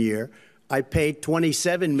 1 year. I paid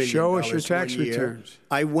 $27 million. Show us your tax returns.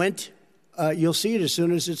 I went. You'll see it as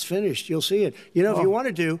soon as it's finished. You'll see it. If you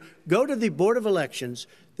want to go to the Board of Elections.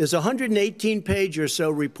 There's a 118-page or so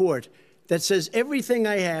report that says everything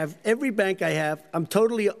I have, every bank I have, I'm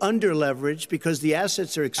totally under-leveraged because the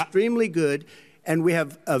assets are extremely good. And I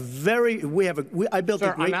built a great company.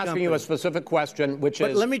 I'm asking you a specific question, which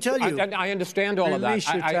is... Let me tell you. I understand all of that.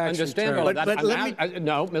 I understand all of that.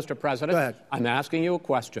 No, Mr. President. Go ahead. I'm asking you a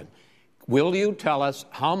question. Will you tell us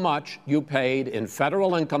how much you paid in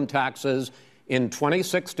federal income taxes in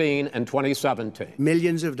 2016 and 2017?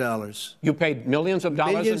 Millions of dollars. You paid millions of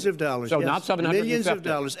dollars? Millions of dollars. So yes. not 750. Millions of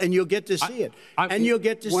dollars. And you'll get to see it. And you'll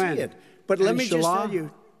get to see it. But let me just tell you,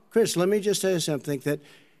 Chris, let me just tell you something, that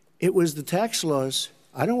it was the tax laws.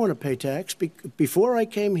 I don't want to pay tax. Before I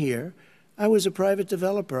came here, I was a private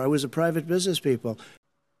developer. I was a private business people.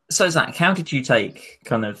 So, Zach, how did you take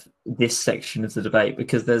kind of this section of the debate?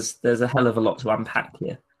 Because there's a hell of a lot to unpack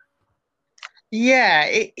here. Yeah,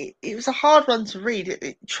 it was a hard one to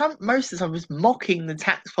read. Trump, most of the time, was mocking the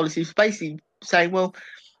tax policies, basically saying, well,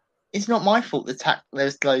 it's not my fault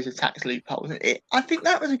there's loads of tax loopholes. I think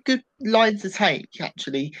that was a good line to take,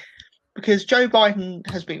 actually, because Joe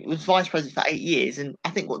Biden was vice president for 8 years. And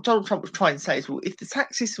I think what Donald Trump was trying to say is, well, if the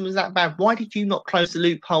tax system was that bad, why did you not close the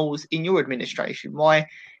loopholes in your administration? Why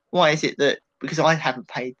is it that because I haven't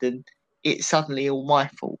paid them, it's suddenly all my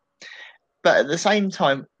fault? But at the same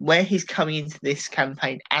time, where he's coming into this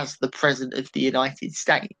campaign as the president of the United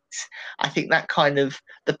States, I think that kind of,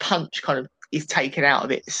 the punch kind of is taken out of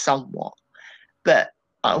it somewhat. But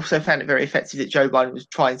I also found it very effective that Joe Biden was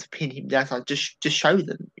trying to pin him down. So just show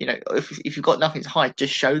them, if you've got nothing to hide,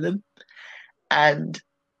 just show them. And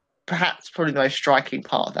perhaps probably the most striking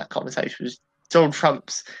part of that conversation was Donald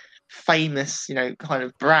Trump's famous, kind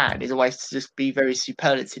of brand is always to just be very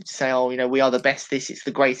superlative, to say, oh, we are the best this, it's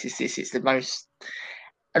the greatest this, it's the most,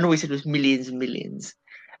 and all he said was millions and millions.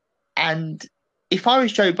 And if I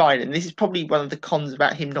was Joe Biden, this is probably one of the cons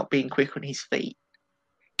about him not being quick on his feet.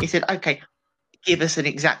 He said, okay, give us an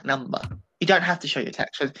exact number. You don't have to show your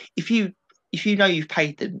tax returns. If you know you've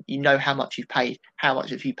paid them, you know how much you've paid, how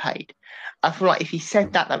much have you paid. I feel like if he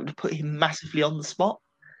said that would have put him massively on the spot.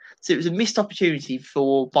 So it was a missed opportunity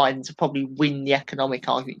for Biden to probably win the economic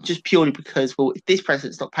argument, just purely because, well, if this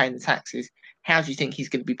president's not paying the taxes, how do you think he's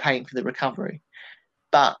going to be paying for the recovery?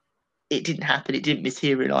 But it didn't happen. It didn't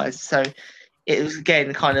materialise. So it was,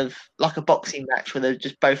 again, kind of like a boxing match where they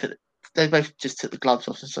both just took the gloves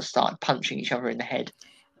off and just started punching each other in the head.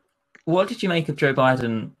 What did you make of Joe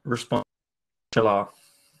Biden responding to July?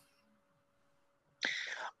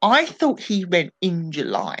 I thought he meant in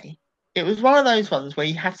July. It was one of those ones where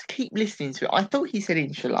you have to keep listening to it. I thought he said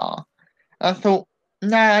inshallah. And I thought,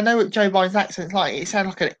 I know what Joe Biden's accent's like. It sounds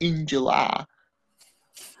like an inshallah.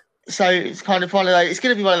 So it's kind of one of those. It's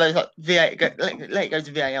going to be one of those like let it go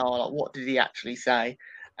to VAR. Like, what did he actually say?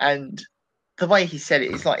 And the way he said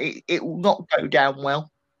it is like it will not go down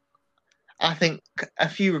well. I think a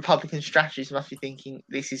few Republican strategists must be thinking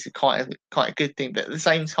this is quite a good thing, but at the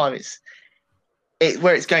same time,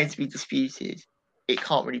 where it's going to be disputed. It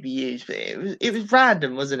can't really be used, but it was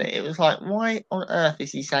random, wasn't it? It was like, why on earth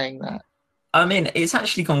is he saying that? I mean, it's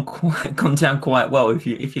actually gone down quite well if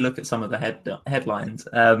you look at some of the headlines.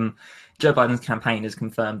 Joe Biden's campaign has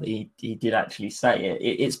confirmed that he did actually say it.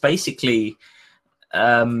 It's basically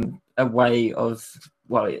a way of,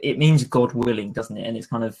 well, it means God willing, doesn't it? And it's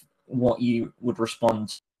kind of what you would respond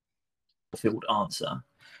to a field answer.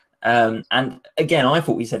 And again, I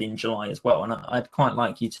thought we said in July as well, and I'd quite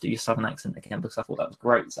like you to do your Southern accent again because I thought that was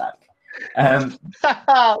great, Zach. But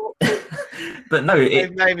no,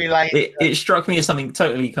 it struck me as something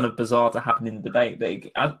totally kind of bizarre to happen in the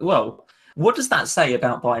debate. Well, what does that say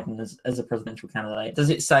about Biden as a presidential candidate?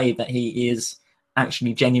 Does it say that he is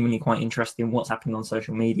actually genuinely quite interested in what's happening on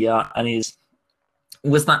social media, and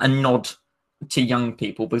was that a nod to young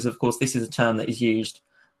people? Because of course, this is a term that is used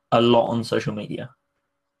a lot on social media.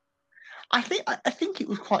 I think it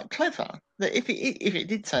was quite clever that if it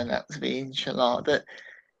did turn out to be inshallah, that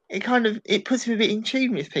it puts him a bit in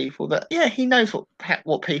tune with people. That he knows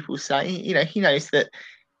what people say. He knows that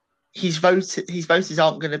his voters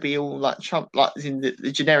aren't going to be all like Trump, like in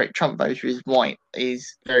the generic Trump voter is white,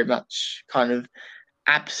 is very much kind of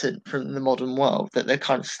absent from the modern world. That they're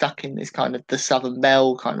kind of stuck in this kind of the Southern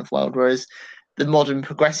Belle kind of world, whereas the modern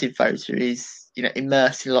progressive voter is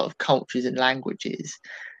immersed in a lot of cultures and languages.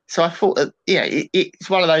 So I thought that, it's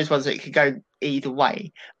one of those ones that it could go either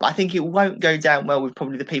way. But I think it won't go down well with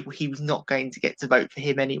probably the people he was not going to get to vote for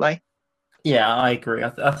him anyway. Yeah, I agree.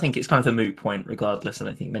 I think it's kind of a moot point regardless. I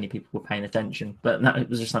don't think many people were paying attention. But it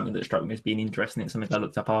was just something that struck me as being interesting. It's something I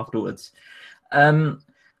looked up afterwards. One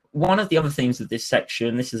of the other themes of this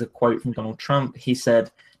section, this is a quote from Donald Trump. He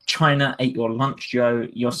said, "China ate your lunch, Joe.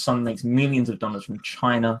 Your son makes millions of dollars from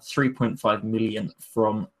China, 3.5 million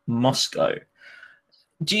from Moscow."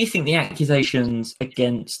 Do you think the accusations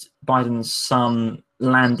against Biden's son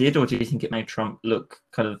landed, or do you think it made Trump look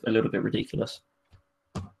kind of a little bit ridiculous?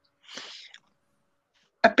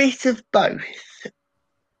 A bit of both,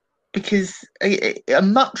 because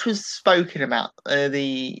much was spoken about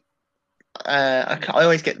I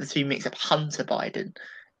always get the two mixed up. Hunter Biden,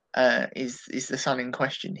 is the son in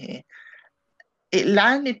question here. It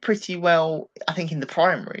landed pretty well, I think, in the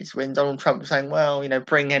primaries when Donald Trump was saying, well,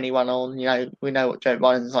 bring anyone on. We know what Joe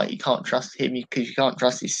Biden's like. You can't trust him because you can't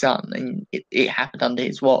trust his son. And it happened under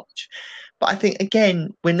his watch. But I think,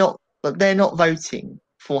 again, they're not voting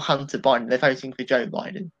for Hunter Biden. They're voting for Joe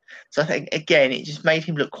Biden. So I think, again, it just made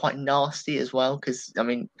him look quite nasty as well. Because,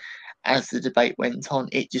 as the debate went on,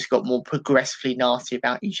 it just got more progressively nasty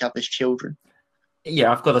about each other's children.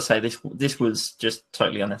 Yeah, I've got to say this was just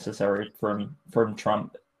totally unnecessary from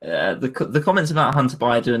Trump. The comments about Hunter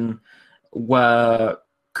Biden were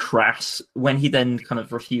crass when he then kind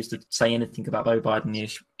of refused to say anything about Joe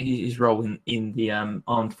Biden, his role in the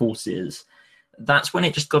armed forces. That's when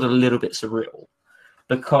it just got a little bit surreal,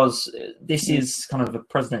 because this is kind of a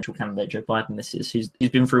presidential candidate, Joe Biden. He's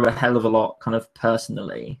been through a hell of a lot, kind of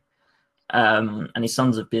personally, and his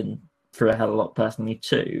sons have been through a hell of a lot personally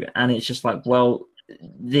too. And it's just like, well,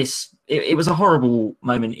 it was a horrible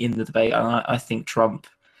moment in the debate, and I think Trump.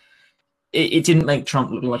 It didn't make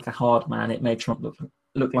Trump look like a hard man. It made Trump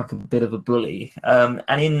look like a bit of a bully. And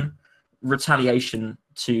in retaliation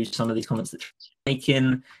to some of these comments that Trump's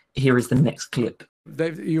making, here is the next clip.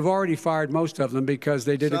 You've already fired most of them because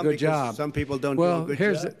they did a good job. Some people don't do a good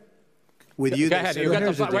job. With you, go ahead.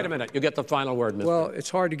 Wait a minute. You get the final word, Mr. Well, it's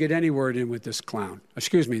hard to get any word in with this clown.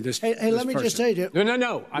 Excuse me. Hey, let me just say, Joe.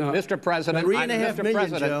 No. I'm Mr. President. $3.5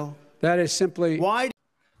 million, Joe. That is simply. Why?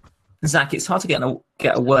 Zach, it's hard to get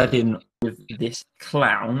a word in with this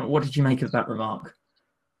clown. What did you make of that remark?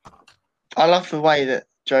 I love the way that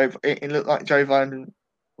it looked like Joe Biden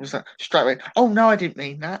was like straight away, oh, no, I didn't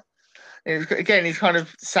mean that. Again, he's kind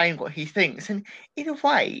of saying what he thinks. And in a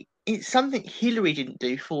way, it's something Hillary didn't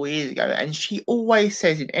do 4 years ago. And she always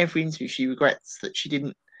says in every interview she regrets that she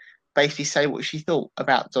didn't basically say what she thought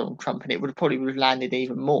about Donald Trump, and it probably would have landed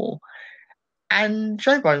even more. And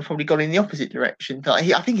Joe Biden's probably gone in the opposite direction.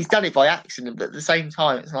 I think he's done it by accident, but at the same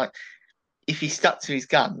time, it's like, if he stuck to his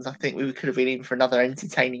guns, I think we could have been in for another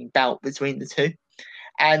entertaining bout between the two.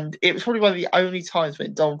 And it was probably one of the only times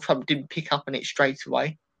when Donald Trump didn't pick up on it straight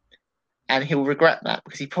away. And he'll regret that,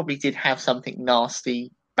 because he probably did have something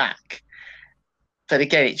nasty back. But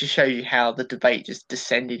again, it just shows you how the debate just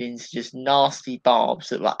descended into just nasty barbs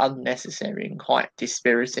that were unnecessary and quite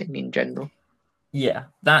dispiriting in general. Yeah,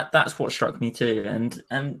 that's what struck me too.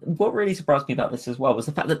 And what really surprised me about this as well was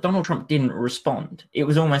the fact that Donald Trump didn't respond. It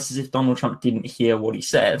was almost as if Donald Trump didn't hear what he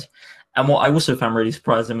said. And what I also found really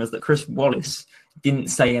surprising was that Chris Wallace didn't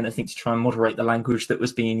say anything to try and moderate the language that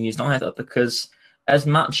was being used either, because as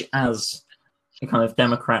much as the kind of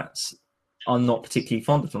Democrats are not particularly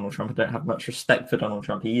fond of Donald Trump and don't have much respect for Donald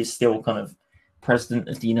Trump, he is still kind of president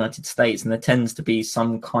of the United States, and there tends to be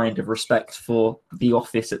some kind of respect for the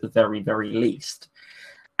office at the very, very least.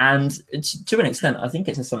 And to an extent, I think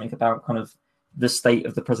it says something about kind of the state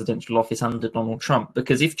of the presidential office under Donald Trump,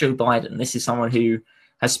 because if Joe Biden, this is someone who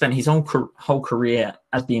has spent his whole career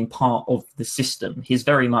as being part of the system, he's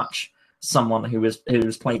very much someone who has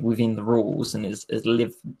played within the rules and has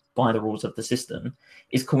lived by the rules of the system,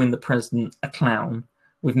 is calling the president a clown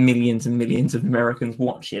with millions and millions of Americans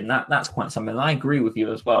watching. That's quite something. I agree with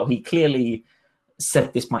you as well. He clearly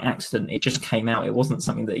said this by accident. It just came out. It wasn't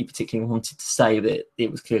something that he particularly wanted to say, but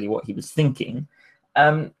it was clearly what he was thinking.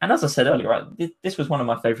 And as I said earlier, right, this was one of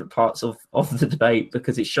my favorite parts of the debate,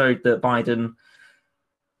 because it showed that Biden,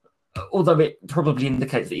 although it probably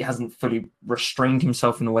indicates that he hasn't fully restrained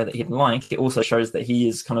himself in the way that he'd like, it also shows that he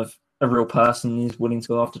is kind of a real person and is willing to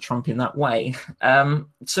go after Trump in that way.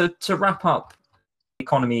 To wrap up the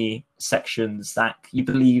economy section, Zach, you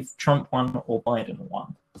believe Trump won or Biden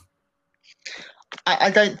won? I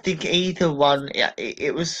don't think either one.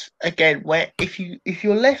 It was, again, where if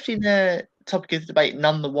you're left in the topic of the debate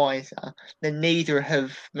none the wiser, then neither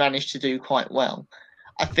have managed to do quite well.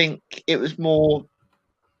 I think it was more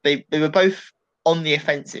they were both on the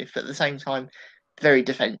offensive, but at the same time very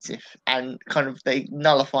defensive, and kind of they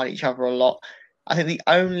nullified each other a lot. I think the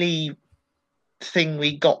only thing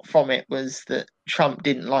we got from it was that Trump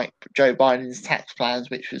didn't like Joe Biden's tax plans,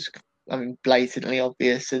 which was, blatantly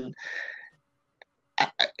obvious. And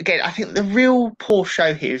again, I think the real poor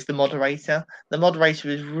show here is the moderator. The moderator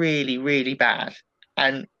is really, really bad.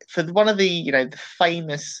 And for one of the, the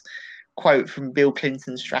famous quote from Bill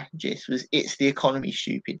Clinton's strategist was, "It's the economy,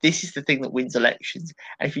 stupid. This is the thing that wins elections."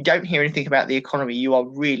 And if you don't hear anything about the economy, you are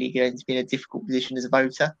really going to be in a difficult position as a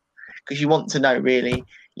voter, because you want to know, really,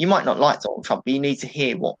 you might not like Donald Trump, but you need to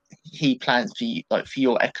hear what he plans for you, like for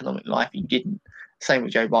your economic life. You didn't. Same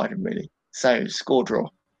with Joe Biden, really. So score draw.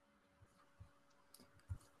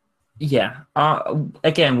 Yeah.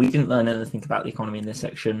 Again, we didn't learn anything about the economy in this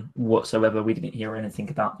section whatsoever. We didn't hear anything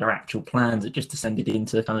about their actual plans. It just descended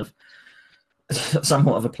into kind of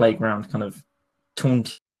somewhat of a playground kind of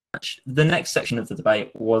taunt. The next section of the debate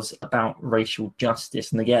was about racial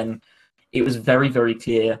justice. And again, it was very, very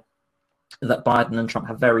clear that Biden and Trump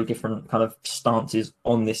have very different kind of stances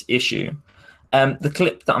on this issue. The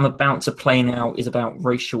clip that I'm about to play now is about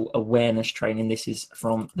racial awareness training. This is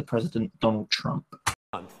from the President Donald Trump.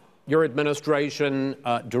 Your administration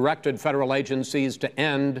directed federal agencies to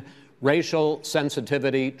end racial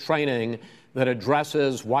sensitivity training that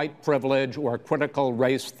addresses white privilege or critical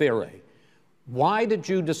race theory. Why did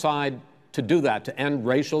you decide to do that, to end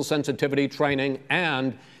racial sensitivity training?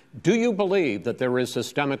 And do you believe that there is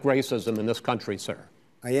systemic racism in this country, sir?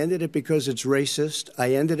 I ended it because it's racist.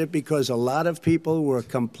 I ended it because a lot of people were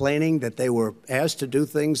complaining that they were asked to do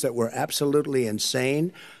things that were absolutely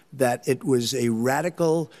insane, that it was a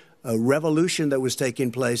radical revolution that was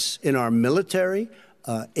taking place in our military,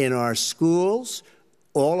 in our schools,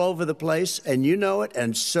 all over the place, and you know it,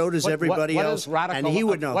 and so does everybody else. And he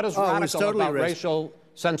would know. What is radical about racial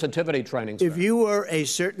sensitivity training, sir? If you were a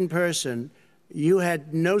certain person, you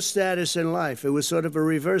had no status in life. It was sort of a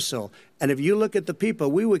reversal. And if you look at the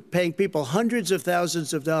people, we were paying people hundreds of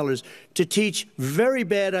thousands of dollars to teach very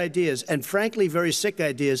bad ideas and, frankly, very sick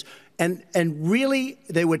ideas. And really,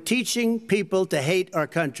 they were teaching people to hate our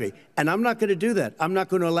country. And I'm not going to do that. I'm not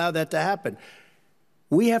going to allow that to happen.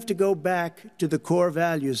 We have to go back to the core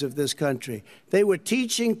values of this country. They were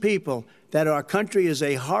teaching people that our country is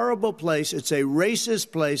a horrible place, it's a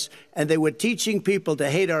racist place, and they were teaching people to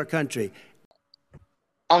hate our country.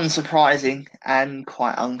 Unsurprising and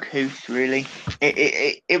quite uncouth, really.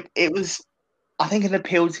 It was, I think, an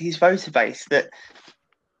appeal to his voter base that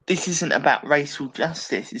this isn't about racial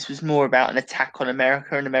justice. This was more about an attack on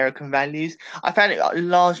America and American values. I found it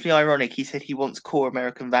largely ironic. He said he wants core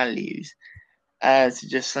American values to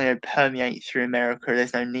just permeate through America.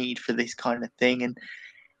 There's no need for this kind of thing. And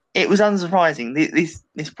it was unsurprising.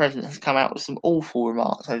 This president has come out with some awful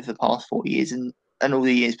remarks over the past 4 years and all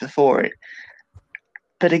the years before it.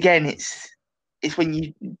 But again, it's when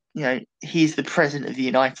you know he's the president of the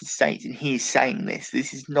United States and he is saying this.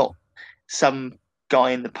 This is not some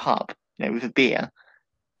guy in the pub, with a beer.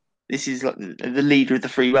 This is like the leader of the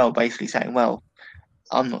free world, basically saying, "Well,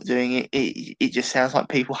 I'm not doing it." It just sounds like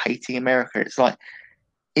people hating America. It's like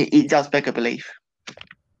it does beg a belief.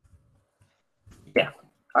 Yeah,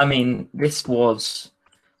 I mean, this was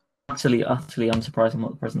utterly unsurprising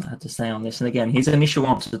what the president had to say on this. And again, his initial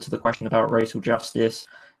answer to the question about racial justice,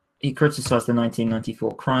 he criticized the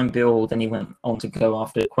 1994 crime bill. Then he went on to go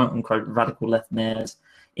after quote unquote radical left mayors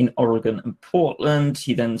in Oregon and Portland.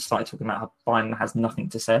 He then started talking about how Biden has nothing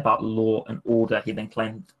to say about law and order. He then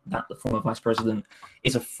claimed that the former vice president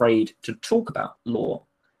is afraid to talk about law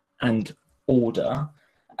and order.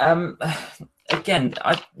 Again,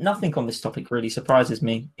 nothing on this topic really surprises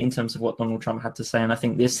me in terms of what Donald Trump had to say. And I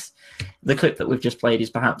think the clip that we've just played is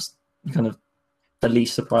perhaps kind of the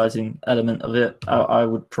least surprising element of it. I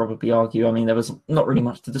would probably argue. I mean, there was not really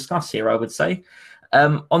much to discuss here, I would say.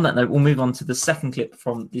 On that note, we'll move on to the second clip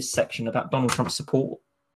from this section about Donald Trump's support.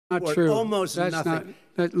 Not true. Almost That's nothing.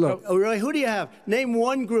 Look. Oh, really? Who do you have? Name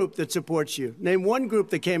one group that supports you. Name one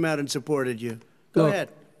group that came out and supported you. Go ahead.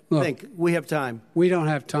 Look, think. We have time. We don't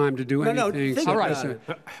have time to do anything. No, think all right.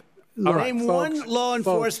 Name one law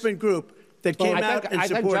enforcement group that came out and supported I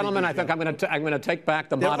think, gentlemen, you. I think I'm going to take back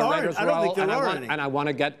the moderator's I don't role, think there are any. and I want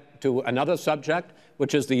to get to another subject,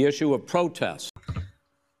 which is the issue of protests.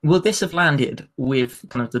 Will this have landed with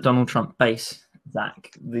kind of the Donald Trump base,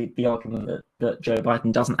 Zach? The argument that Joe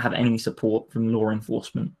Biden doesn't have any support from law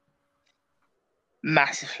enforcement?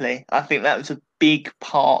 Massively. I think that was a big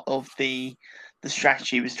part of the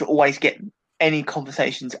strategy, was to always get any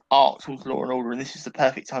conversations arced towards law and order, and this is the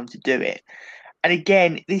perfect time to do it. And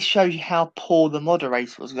again, this shows you how poor the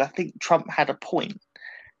moderator was, because I think Trump had a point,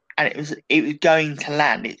 and it was going to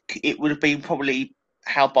land. It would have been probably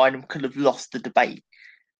how Biden could have lost the debate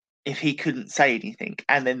if he couldn't say anything.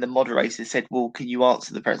 And then the moderator said, "Well, can you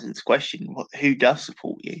answer the president's question? Who does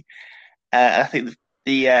support you?" I think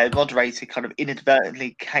the moderator kind of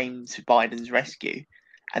inadvertently came to Biden's rescue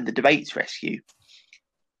and the debate's rescue,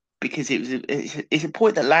 because it's a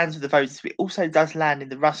point that lands with the voters, but it also does land in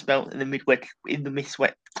the Rust Belt and the Midwest,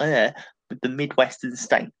 with the Midwestern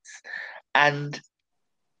states. And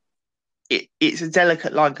it's a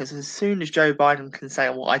delicate line, because as soon as Joe Biden can say,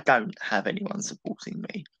 "Well, I don't have anyone supporting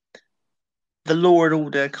me," the law and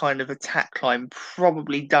order kind of attack line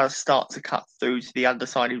probably does start to cut through to the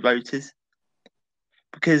undecided voters,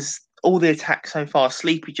 because all the attacks so far,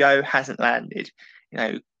 Sleepy Joe hasn't landed.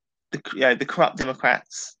 the corrupt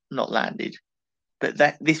Democrats not landed, but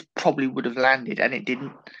this probably would have landed, and it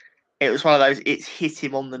didn't. It was one of those, it's hit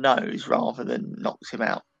him on the nose rather than knocked him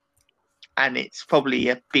out. And it's probably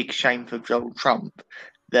a big shame for Donald Trump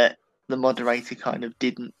that the moderator kind of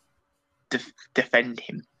didn't defend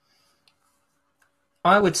him.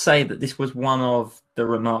 I would say that this was one of the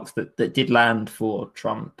remarks that did land for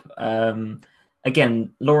Trump.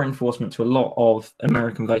 Again, law enforcement to a lot of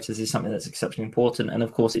American voters is something that's exceptionally important. And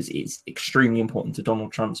of course, it's extremely important to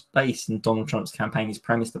Donald Trump's base. And Donald Trump's campaign is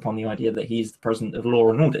premised upon the idea that he is the president of law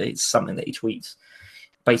and order. It's something that he tweets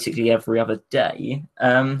basically every other day.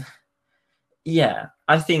 Yeah,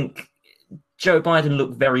 I think Joe Biden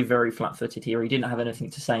looked very, very flat-footed here. He didn't have anything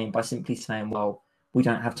to say. And by simply saying, well, we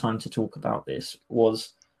don't have time to talk about this,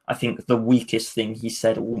 was, I think, the weakest thing he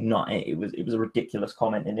said all night. It was a ridiculous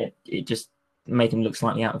comment, and it just made him look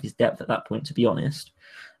slightly out of his depth at that point, to be honest.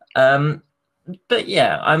 But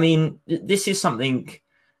yeah, I mean, this is something.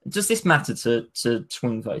 Does this matter to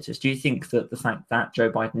swing voters? Do you think that the fact that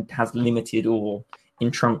Joe Biden has limited, or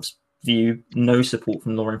in Trump's view, no support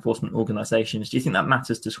from law enforcement organizations, do you think that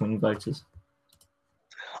matters to swing voters?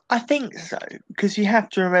 I think so, because you have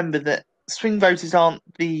to remember that swing voters aren't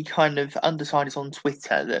the kind of undecideds on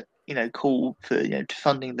Twitter that, call for,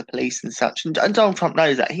 defunding the police and such. And Donald Trump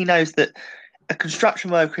knows that. He knows that a construction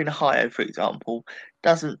worker in Ohio, for example,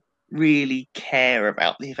 doesn't really care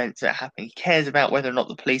about the events that are happening. He cares about whether or not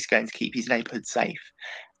the police are going to keep his neighborhood safe.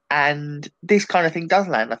 And this kind of thing does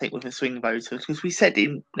land, I think, with the swing voters, because we said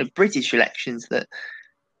in the British elections that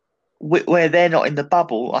where they're not in the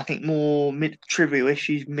bubble, I think more trivial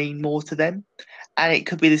issues mean more to them. And it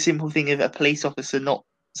could be the simple thing of a police officer not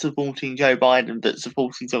supporting Joe Biden but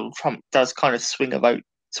supporting Donald Trump does kind of swing a vote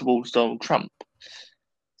towards Donald Trump.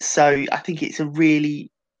 So I think it's a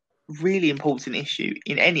really, really important issue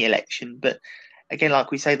in any election. But again, like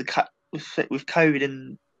we say, with COVID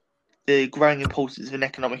and the growing importance of an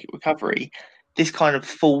economic recovery, this kind of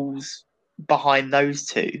falls behind those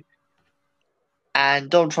two. And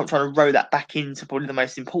Donald Trump trying to row that back into probably the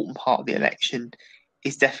most important part of the election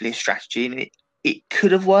is definitely a strategy. And it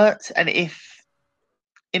could have worked. And if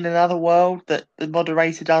in another world that the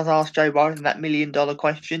moderator does ask Joe Biden that $1 million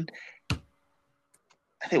question,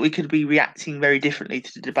 I think we could be reacting very differently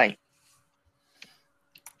to the debate.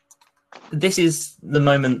 This is the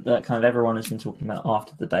moment that kind of everyone has been talking about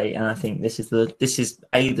after the debate, and I think this is the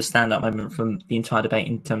standout moment from the entire debate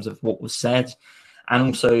in terms of what was said, and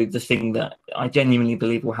also the thing that I genuinely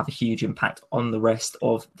believe will have a huge impact on the rest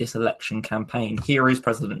of this election campaign. Here is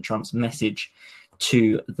President Trump's message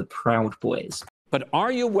to the Proud Boys. But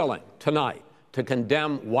are you willing tonight to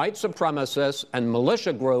condemn white supremacists and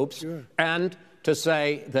militia groups and to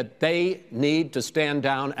say that they need to stand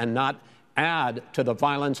down and not add to the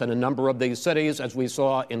violence in a number of these cities, as we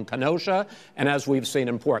saw in Kenosha and as we've seen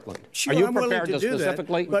in Portland? Sure, are you I'm prepared to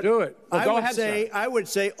specifically do it? Well, go ahead, I would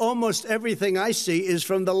say almost everything I see is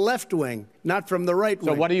from the left wing, not from the right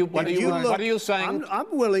wing. So what are you saying? I'm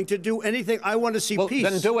willing to do anything. I want to see peace.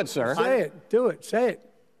 Then do it, sir. Say it. Do it. Say it.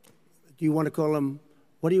 Do you want to call them?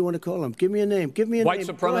 What do you want to call them? Give me a name. Give me a white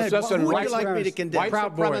name. Supremacists and who would white you like me to condemn? White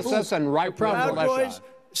supremacists and right Proud Boys.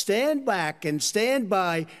 Stand back and stand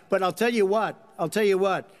by. But I'll tell you what.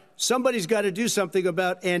 Somebody's got to do something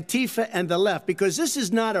about Antifa and the left, because this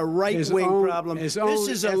is not a right-wing problem. This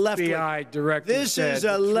is a left-wing. FBI director This is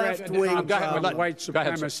a left-wing problem. White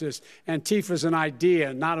supremacists. Antifa's an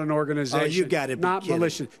idea, not an organization. Oh, you got it. Not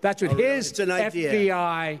militia. That's what his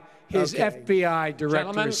FBI. FBI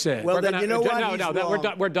director said. Well, then you know what?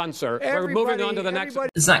 No, we're done, sir. We're moving on to the next.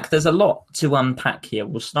 Zach, there's a lot to unpack here.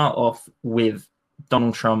 We'll start off with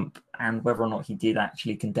Donald Trump and whether or not he did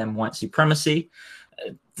actually condemn white supremacy.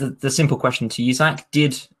 The simple question to you, Zach,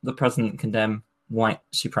 did the president condemn white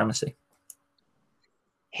supremacy?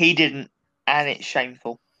 He didn't, and it's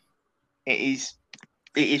shameful. It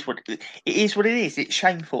is what it is. It's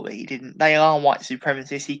shameful that he didn't. They are white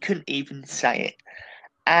supremacists. He couldn't even say it.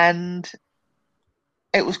 And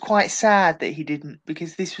it was quite sad that he didn't,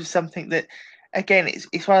 because this was something that, again,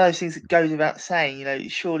 it's one of those things that goes without saying.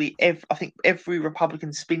 Surely I think every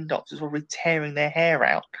Republican spin doctor is probably tearing their hair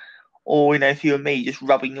out, or if you and me, just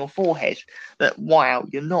rubbing your forehead that, wow,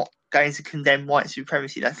 you're not going to condemn white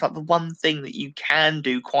supremacy. That's like the one thing that you can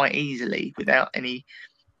do quite easily without any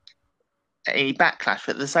backlash.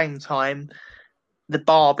 But at the same time, the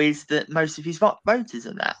barb is that most of his voters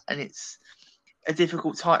are that, and it's a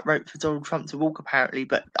difficult tightrope for Donald Trump to walk, apparently,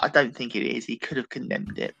 but I don't think it is. He could have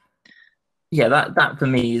condemned it. Yeah, that for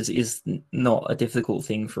me is not a difficult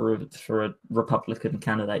thing for a Republican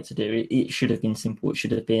candidate to do. It should have been simple. It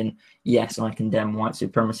should have been, yes, I condemn white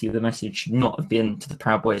supremacy. The message should not have been to the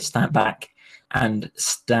Proud Boys, stand back and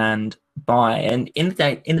stand by. And in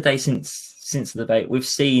the day since the debate, we've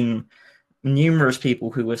seen numerous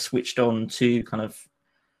people who have switched on to kind of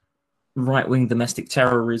right-wing domestic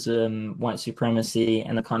terrorism, white supremacy,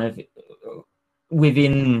 and the kind of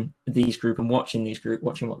within these groups and watching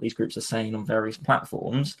what these groups are saying on various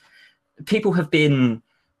platforms, people have been,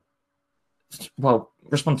 well,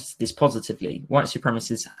 responded to this positively. White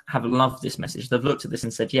supremacists have loved this message. They've looked at this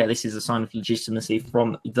and said, yeah, this is a sign of legitimacy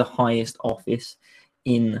from the highest office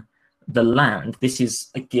in the land. This is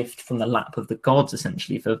a gift from the lap of the gods,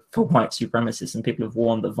 essentially, for white supremacists. And people have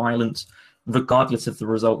warned that violence, regardless of the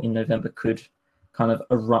result in November, could kind of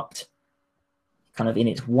erupt kind of in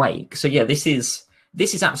its wake. So yeah, this is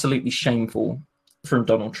absolutely shameful from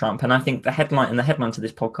Donald Trump. And I think the headline to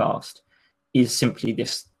this podcast is simply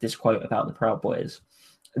this quote about the Proud Boys.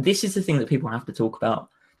 This is the thing that people have to talk about.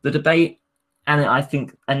 The debate, and I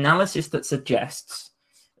think analysis that suggests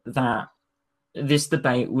that this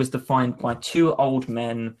debate was defined by two old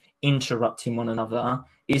men interrupting one another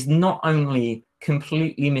is not only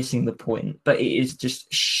completely missing the point, but it is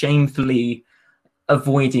just shamefully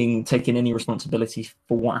avoiding taking any responsibility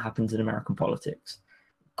for what happens in American politics.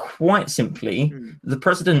 Quite simply, the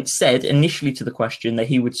president said initially to the question that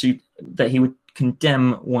he would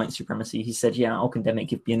condemn white supremacy. He said, yeah, I'll condemn it,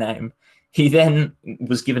 give me a name. He then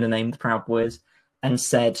was given a name, the Proud Boys, and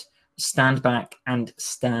said, stand back and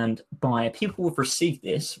stand by. People have received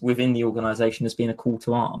this within the organization as being a call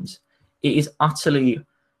to arms. It is utterly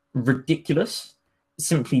ridiculous,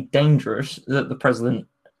 simply dangerous that the president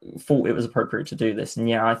thought it was appropriate to do this. And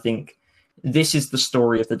yeah, I think this is the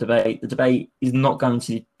story of the debate. The debate is not going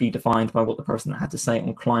to be defined by what the president had to say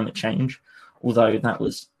on climate change, although that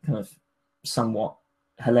was kind of somewhat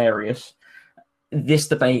hilarious. This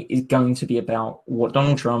debate is going to be about what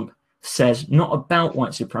Donald Trump said, not about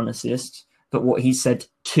white supremacists, but what he said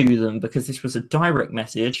to them, because this was a direct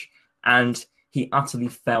message and he utterly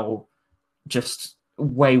fell just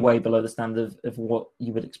way, way below the standard of what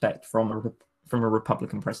you would expect from a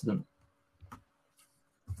Republican president.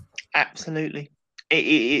 Absolutely.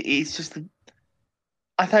 It's just,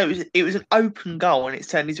 I thought it was an open goal, and it's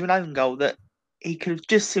turned into an open goal that he could have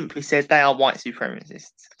just simply said they are white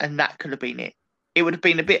supremacists, and that could have been it. It would have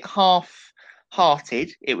been a bit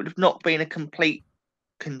half-hearted. It would have not been a complete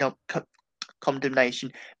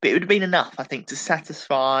condemnation, but it would have been enough, I think, to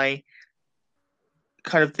satisfy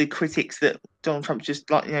kind of the critics that Donald Trump just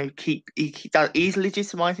he's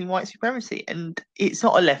legitimizing white supremacy, and it's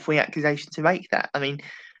not a left-wing accusation to make that. I mean,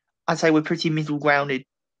 I'd say we're pretty middle-grounded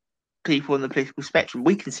people on the political spectrum.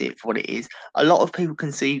 We can see it for what it is. A lot of people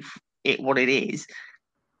can see it what it is,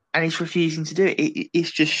 and he's refusing to do it.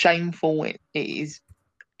 It's just shameful. It is,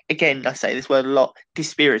 again, I say this word a lot,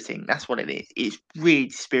 dispiriting. That's what it is. It's really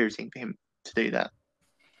dispiriting for him to do that.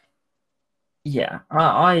 Yeah,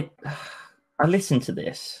 I listened to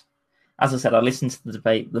this. As I said, I listened to the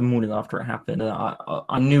debate the morning after it happened, and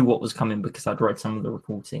I knew what was coming because I'd read some of the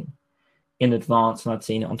reporting in advance, and I'd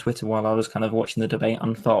seen it on Twitter while I was kind of watching the debate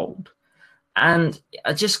unfold. And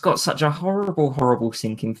I just got such a horrible, horrible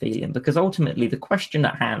sinking feeling, because ultimately the question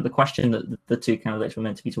at hand, the question that the two candidates were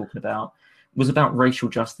meant to be talking about, was about racial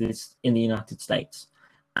justice in the United States.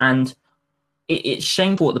 And it's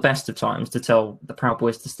shameful at the best of times to tell the Proud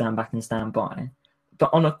Boys to stand back and stand by.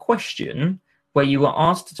 But on a question where you were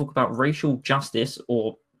asked to talk about racial justice,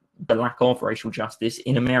 or the lack of racial justice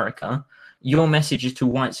in America, your message is to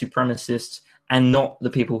white supremacists and not the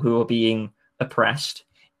people who are being oppressed,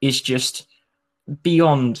 is just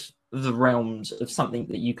beyond the realms of something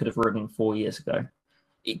that you could have written 4 years ago.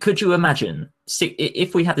 Could you imagine,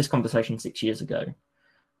 if we had this conversation 6 years ago,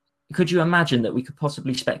 could you imagine that we could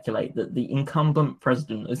possibly speculate that the incumbent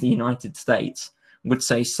president of the United States would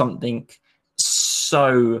say something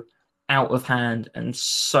so out of hand and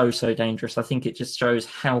so dangerous? I think it just shows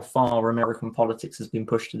how far American politics has been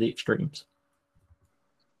pushed to the extremes.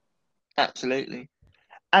 Absolutely.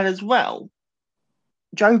 And as well,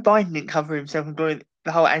 Joe Biden didn't cover himself in glory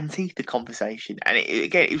the whole Antifa conversation. And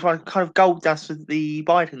it was one kind of gold dust for the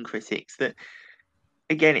Biden critics that,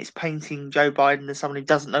 again, it's painting Joe Biden as someone who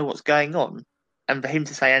doesn't know what's going on. And for him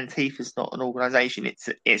to say Antifa's not an organisation,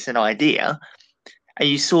 it's an idea. And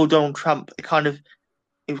you saw Donald Trump kind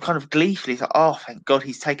of gleefully, like, oh, thank God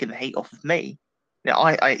he's taken the heat off of me.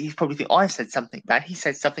 Now, he's probably think I said something bad. He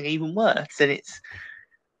said something even worse. And it's,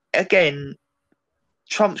 again,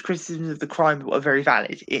 Trump's criticisms of the crime were very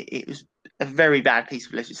valid. It was a very bad piece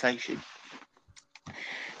of legislation.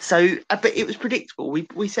 So, but it was predictable.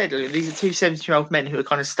 We said these are two 70-year-old men who are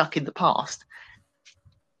kind of stuck in the past,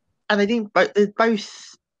 and they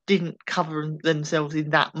both didn't cover themselves in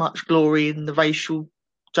that much glory in the racial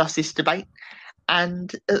justice debate.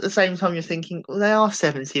 And at the same time, you're thinking, well, they are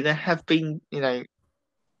 70. They have been, they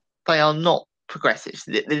are not progressives.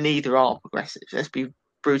 They neither are progressives. Let's be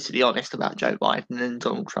brutally honest about Joe Biden and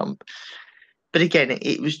Donald Trump. But again,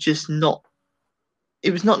 it was just not.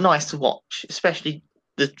 It was not nice to watch, especially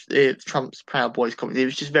the Trump's Proud Boys comedy. It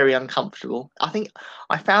was just very uncomfortable. I think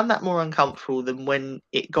I found that more uncomfortable than when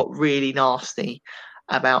it got really nasty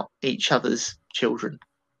about each other's children.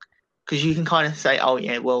 Because you can kind of say, oh,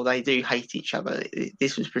 yeah, well, they do hate each other.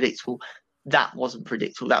 This was predictable. That wasn't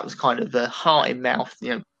predictable. That was kind of a heart in mouth,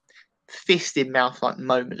 fist in mouth like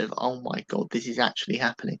moment of, oh, my God, this is actually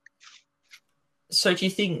happening. So do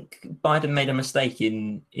you think Biden made a mistake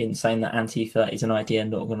in saying that Antifa is an idea,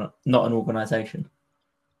 not an organization?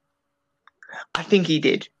 I think he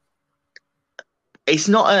did. It's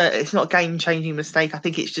not a game-changing mistake. I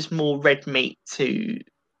think it's just more red meat to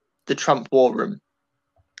the Trump war room.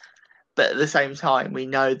 But at the same time, we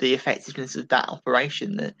know the effectiveness of that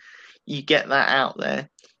operation, that you get that out there.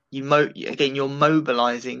 You're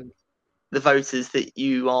mobilizing the voters that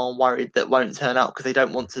you are worried that won't turn up because they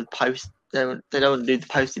don't want to post. They don't want to do the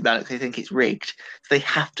posted ballot because they think it's rigged. So they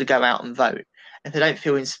have to go out and vote. If they don't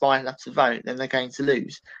feel inspired enough to vote, then they're going to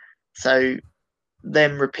lose. So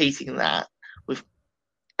them repeating that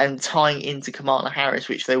and tying into Kamala Harris,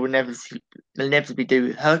 which they will inevitably do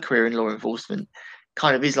with her career in law enforcement,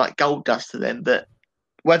 kind of is like gold dust to them. But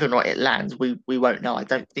whether or not it lands, we won't know. I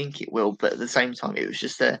don't think it will. But at the same time, it was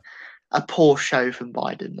just a poor show from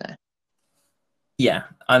Biden there. Yeah,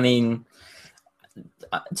 I mean,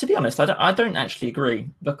 to be honest, I don't actually agree,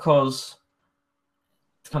 because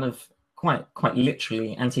kind of quite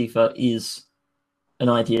literally, Antifa is an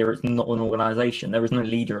idea. It's not an organization. There is no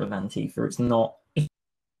leader of Antifa. It's not.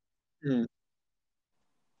 And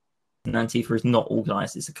Antifa is not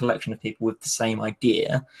organized. It's a collection of people with the same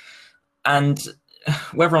idea. And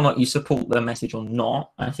whether or not you support their message or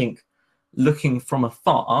not, I think looking from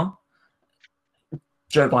afar,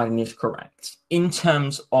 Joe Biden is correct. In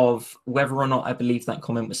terms of whether or not I believe that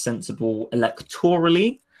comment was sensible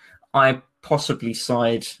electorally, I possibly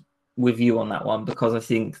side with you on that one, because I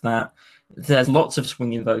think that there's lots of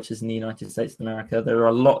swinging voters in the United States of America. There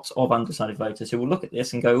are lots of undecided voters who will look at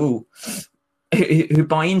this and go, ooh, who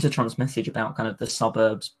buy into Trump's message about kind of the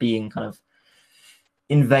suburbs being kind of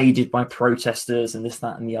invaded by protesters and this,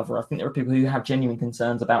 that, and the other. I think there are people who have genuine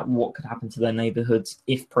concerns about what could happen to their neighborhoods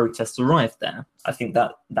if protests arrived there. I think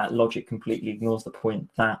that logic completely ignores the point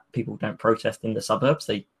that people don't protest in the suburbs,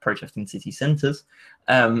 they protest in city centers.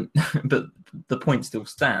 But the point still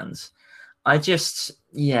stands. I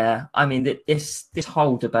mean, this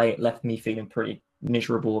whole debate left me feeling pretty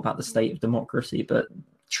miserable about the state of democracy, but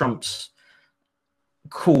Trump's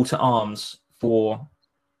call to arms for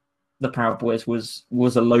the Proud Boys was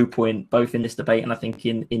a low point, both in this debate and I think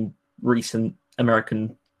in recent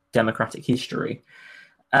American democratic history.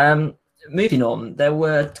 Moving on, there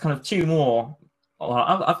were kind of two more.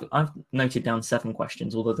 I've noted down 7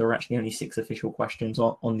 questions, although there are actually only 6 official questions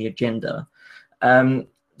on the agenda.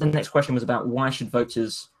 The next question was about why should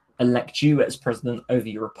voters elect you as president over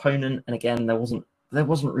your opponent? And again, there wasn't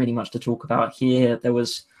really much to talk about here.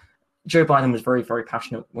 Joe Biden was very, very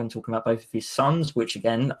passionate when talking about both of his sons, which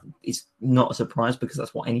again is not a surprise because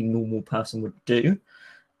that's what any normal person would do.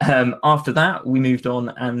 After that, we moved on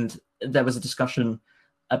and there was a discussion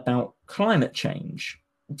about climate change.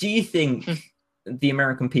 Do you think the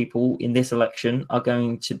American people in this election are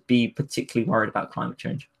going to be particularly worried about climate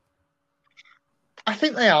change? I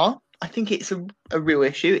think they are. I think it's a real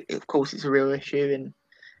issue. Of course, it's a real issue.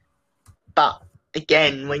 But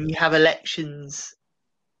again, when you have elections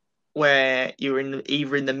where you're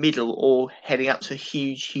either in the middle or heading up to a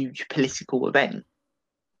huge political event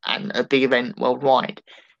and a big event worldwide,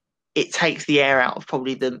 it takes the air out of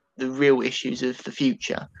probably the real issues of the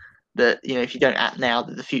future. That, if you don't act now,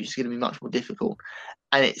 that the future is going to be much more difficult.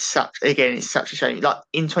 And it's such a shame. Like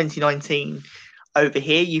in 2019, over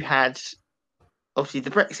here, you had obviously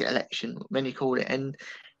the Brexit election, many call it, and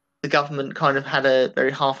the government kind of had a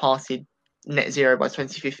very half-hearted net zero by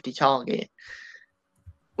 2050 target,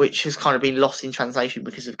 which has kind of been lost in translation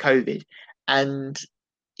because of COVID. And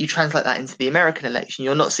you translate that into the American election,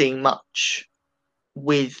 you're not seeing much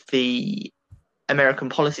with the American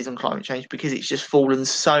policies on climate change because it's just fallen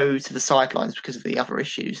so to the sidelines because of the other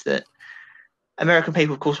issues that American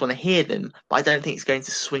people, of course, want to hear them, but I don't think it's going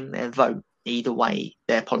to swing their vote either way,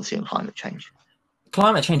 their policy on climate change.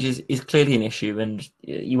 climate change is clearly an issue, and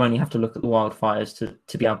you only have to look at the wildfires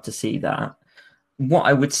to be able to see that. What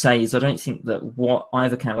I would say is I don't think that what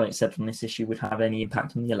either candidate said on this issue would have any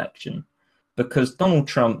impact on the election, because Donald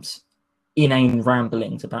Trump's inane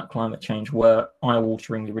ramblings about climate change were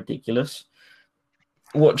eye-wateringly ridiculous.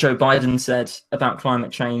 What Joe Biden said about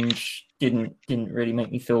climate change didn't really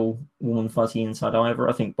make me feel warm and fuzzy inside either.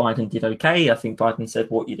 I think Biden did okay. I think Biden said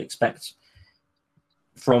what you'd expect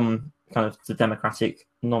from kind of the Democratic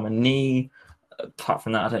nominee. Apart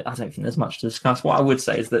from that, I don't think there's much to discuss. What I would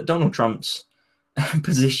say is that Donald Trump's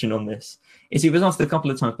position on this is he was asked a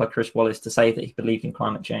couple of times by Chris Wallace to say that he believed in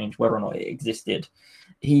climate change, whether or not it existed.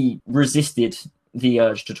 He resisted the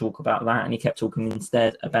urge to talk about that, and he kept talking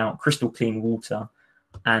instead about crystal clean water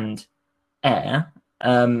and air.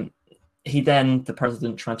 The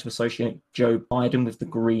president tried to associate Joe Biden with the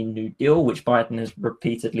Green New Deal, which Biden has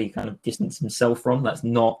repeatedly kind of distanced himself from. That's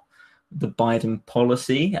not the Biden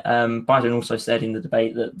policy. Biden also said in the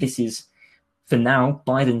debate that this is, for now,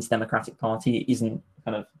 Biden's Democratic Party isn't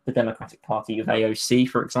kind of the Democratic Party of AOC,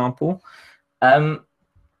 for example.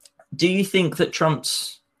 Do you think that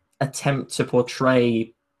Trump's attempt to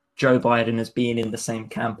portray Joe Biden as being in the same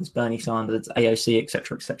camp as Bernie Sanders, AOC,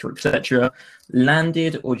 etc.,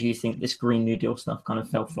 landed, or do you think this Green New Deal stuff kind of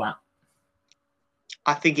fell flat?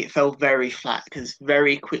 I think it fell very flat because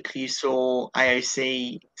very quickly you saw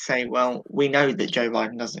AOC say, well, we know that Joe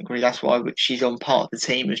Biden doesn't agree. That's why she's on part of the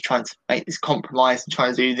team who's trying to make this compromise and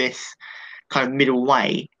trying to do this kind of middle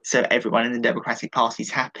way so everyone in the Democratic Party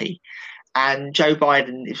is happy. And Joe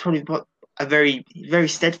Biden is probably a very, very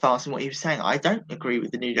steadfast in what he was saying. I don't agree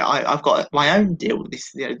with the New Deal. I've got my own deal.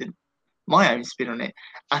 My own spin on it.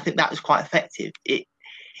 I think that was quite effective.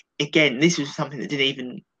 This was something that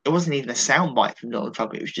it wasn't even a soundbite from Donald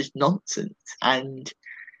Trump. It was just nonsense. And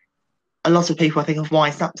a lot of people, I think, have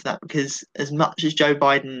wised up to that, because as much as Joe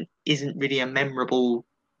Biden isn't really a memorable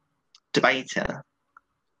debater,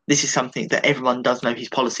 this is something that everyone does know his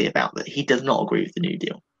policy about, that he does not agree with the New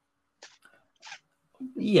Deal.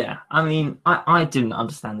 Yeah, I mean, I didn't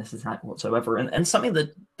understand this attack whatsoever. And something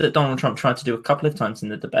that Donald Trump tried to do a couple of times in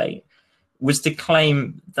the debate was to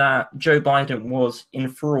claim that Joe Biden was in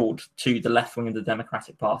fraud to the left wing of the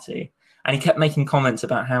Democratic Party. And he kept making comments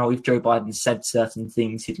about how if Joe Biden said certain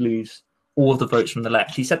things, he'd lose all of the votes from the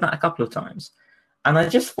left. He said that a couple of times. And I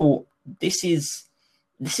just thought, this is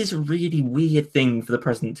a really weird thing for the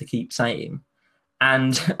president to keep saying.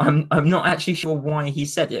 And I'm not actually sure why he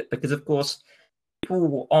said it, because, of course,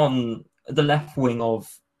 people on the left wing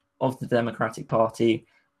of the Democratic Party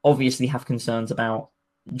obviously have concerns about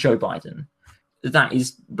Joe Biden. That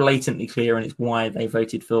is blatantly clear, and it's why they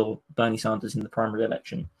voted for Bernie Sanders in the primary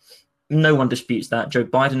election. No one disputes that. Joe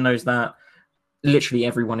Biden knows that. Literally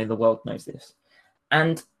everyone in the world knows this.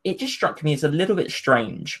 And it just struck me as a little bit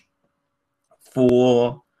strange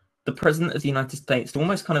for the president of the United States to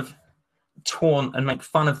almost kind of taunt and make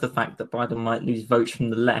fun of the fact that Biden might lose votes from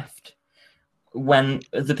the left, when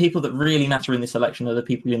the people that really matter in this election are the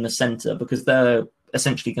people in the center, because they're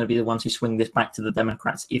essentially going to be the ones who swing this back to the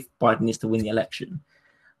Democrats if Biden is to win the election.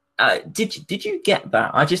 Did you get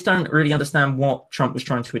that? I just don't really understand what Trump was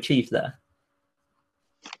trying to achieve there.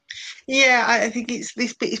 Yeah, I think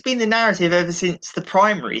it's been the narrative ever since the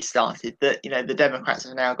primary started that, the Democrats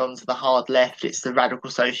have now gone to the hard left. It's the radical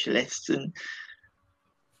socialists, and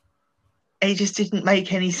it just didn't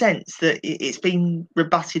make any sense. That it's been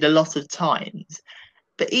rebutted a lot of times.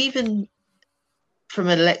 But even from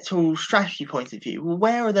an electoral strategy point of view, well,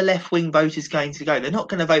 where are the left-wing voters going to go? They're not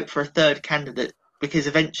going to vote for a third candidate, because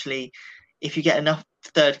eventually, if you get enough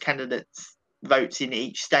third candidates votes in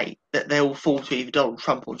each state, that they all fall to either Donald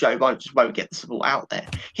Trump or Joe Biden, just won't get the support out there.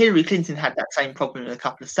 Hillary Clinton had that same problem in a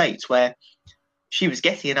couple of states where she was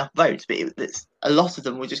getting enough votes, but a lot of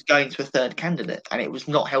them were just going to a third candidate, and it was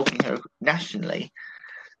not helping her nationally.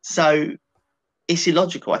 So it's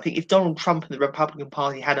illogical. I think if Donald Trump and the Republican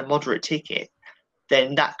Party had a moderate ticket,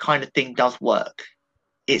 then that kind of thing does work.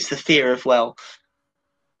 It's the fear of,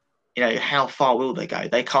 how far will they go?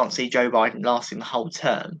 They can't see Joe Biden lasting the whole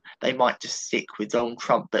term. They might just stick with Donald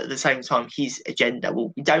Trump. But at the same time, his agenda,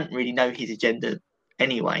 we don't really know his agenda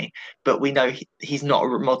anyway, but we know he's not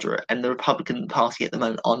a moderate, and the Republican Party at the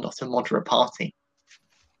moment are not a moderate party.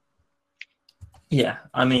 Yeah,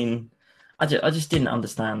 I mean, I just didn't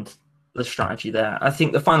understand the strategy there. I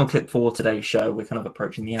think the final clip for today's show, we're kind of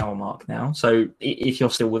approaching the hour mark now. So if you're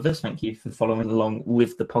still with us, thank you for following along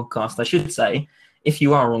with the podcast. I should say, if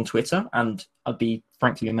you are on Twitter, and I'd be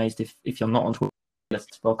frankly amazed if you're not on Twitter, listen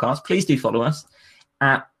to the podcast, please do follow us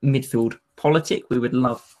at Midfield Politic. We would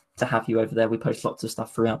love to have you over there. We post lots of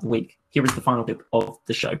stuff throughout the week. Here is the final clip of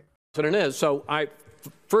the show. is. So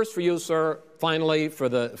first for you, sir, finally for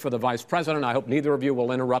the vice president, I hope neither of you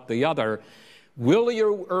will interrupt the other. Will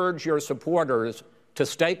you urge your supporters to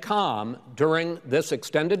stay calm during this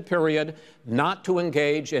extended period, not to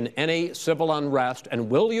engage in any civil unrest? And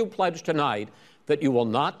will you pledge tonight that you will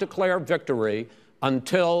not declare victory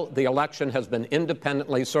until the election has been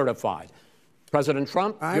independently certified? President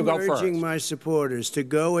Trump, you go first. I'm urging my supporters to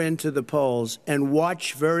go into the polls and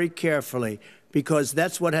watch very carefully, because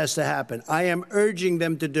that's what has to happen. I am urging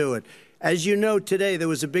them to do it. As you know, today there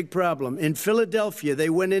was a big problem. In Philadelphia, they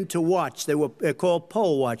went in to watch. They're called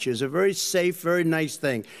poll watchers, a very safe, very nice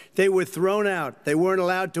thing. They were thrown out. They weren't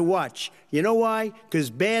allowed to watch. You know why? Because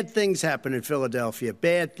bad things happen in Philadelphia,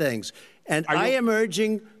 bad things. And I am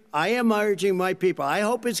urging my people. I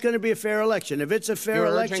hope it's going to be a fair election. If it's a fair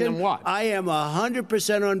election, I am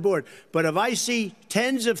 100% on board. But if I see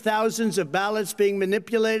tens of thousands of ballots being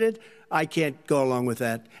manipulated, I can't go along with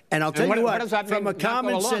that. And I'll tell you what, does that mean, from a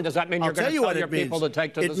common sense, does that mean you're going to tell your people to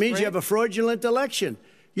take to the street? It means you have a fraudulent election.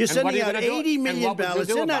 You're sending out 80 million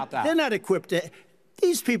ballots. They're not equipped to.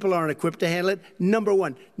 These people aren't equipped to handle it. Number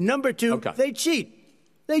one. Number two, they cheat.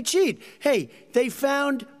 They cheat. Hey, they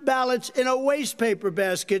found ballots in a waste paper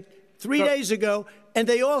basket 3 days ago, and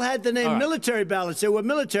they all had the name military ballots. They were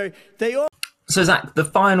military. They all. So, Zach, the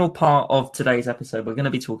final part of today's episode, we're going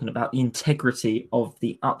to be talking about the integrity of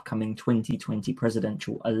the upcoming 2020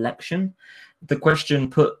 presidential election. The question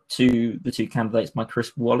put to the two candidates by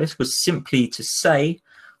Chris Wallace was simply to say,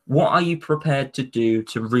 what are you prepared to do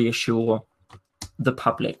to reassure the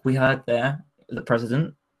public? We heard there the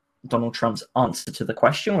president, Donald Trump's answer to the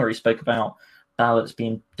question, where he spoke about ballots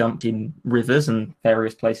being dumped in rivers and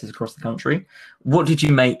various places across the country. What did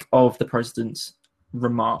you make of the president's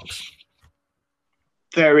remarks?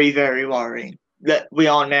 Very, very worrying that we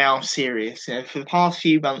are now serious. You know, for the past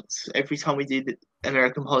few months, every time we do the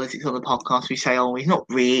American politics on the podcast, we say, oh, he's not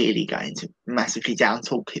really going to massively down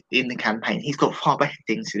talk in the campaign. He's got far better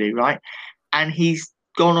things to do, right? And he's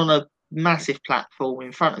gone on a massive platform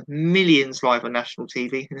in front of millions live on national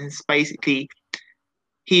TV. And it's basically,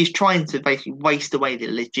 he is trying to basically waste away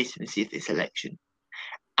the legitimacy of this election.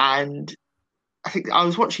 And I think I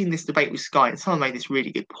was watching this debate with Sky, and someone made this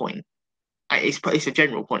really good point. It's a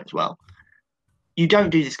general point as well. You don't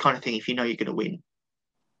do this kind of thing if you know you're going to win.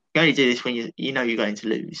 You only do this when you know you're going to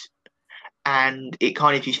lose. And it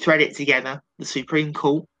kind of, you thread it together, the Supreme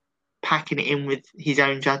Court, packing it in with his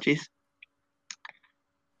own judges.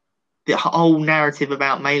 The whole narrative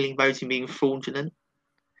about mail-in voting being fraudulent.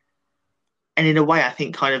 And in a way, I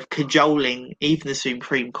think kind of cajoling even the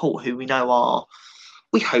Supreme Court, who we know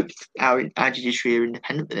we hope our judiciary are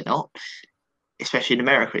independent, but they're not. Especially in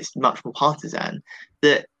America, it's much more partisan.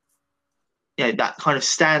 That, you know, that kind of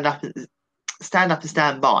stand up and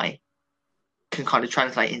stand by can kind of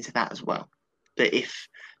translate into that as well. That if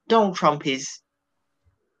Donald Trump is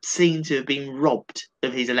seen to have been robbed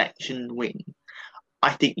of his election win, I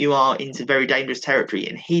think you are into very dangerous territory.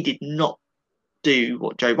 And he did not do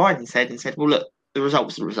what Joe Biden said and said, well, look, the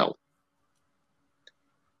result's the result.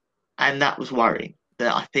 And that was worrying.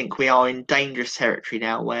 That I think we are in dangerous territory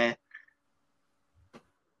now where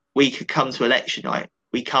we could come to election night,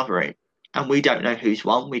 we cover it, and we don't know who's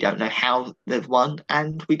won, we don't know how they've won,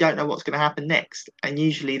 and we don't know what's going to happen next. And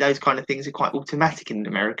usually those kind of things are quite automatic in an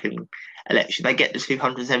American election. They get the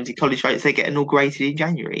 270 college votes, they get inaugurated in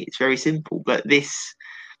January. It's very simple, but this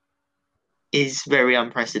is very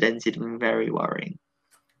unprecedented and very worrying.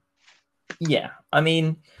 Yeah, I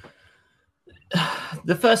mean,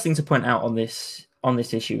 the first thing to point out on this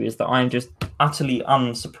issue is that I'm just utterly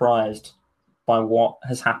unsurprised by what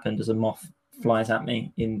has happened as a moth flies at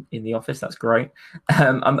me in the office. That's great.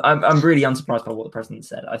 I'm really unsurprised by what the president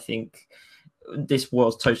said. I think this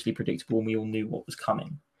was totally predictable and we all knew what was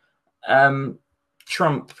coming.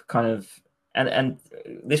 Trump kind of, and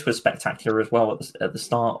this was spectacular as well at the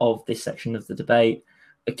start of this section of the debate,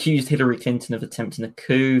 accused Hillary Clinton of attempting a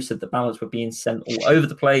coup, said the ballots were being sent all over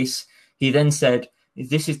the place. He then said,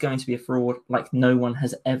 this is going to be a fraud like no one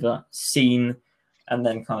has ever seen, and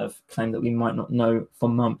then kind of claimed that we might not know for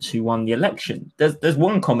months who won the election. There's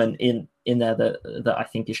one comment in there that I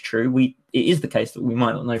think is true. It is the case that we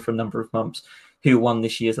might not know for a number of months who won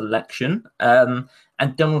this year's election. And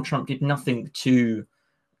Donald Trump did nothing to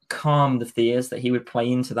calm the fears that he would play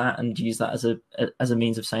into that and use that as a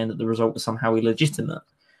means of saying that the result was somehow illegitimate.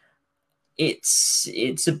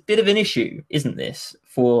 It's a bit of an issue, isn't this,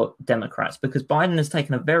 for Democrats, because Biden has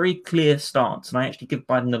taken a very clear stance, and I actually give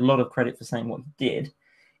Biden a lot of credit for saying what he did,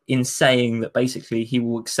 in saying that basically he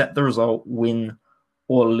will accept the result, win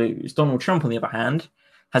or lose. Donald Trump, on the other hand,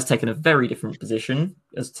 has taken a very different position,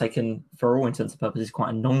 has taken, for all intents and purposes, quite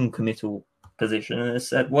a non-committal position, and has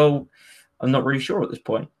said, well, I'm not really sure at this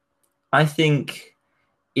point. I think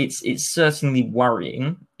it's certainly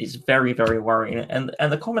worrying. It's very, very worrying. And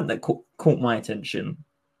the comment that caught my attention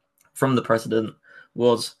from the president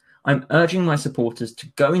was, I'm urging my supporters to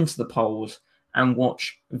go into the polls and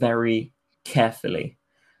watch very carefully.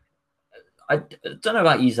 I don't know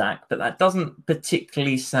about you, Zach, but that doesn't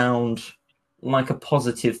particularly sound like a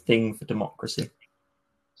positive thing for democracy.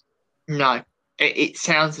 No, it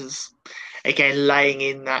sounds as, again, laying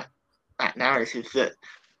in that narrative that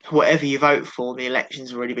whatever you vote for, the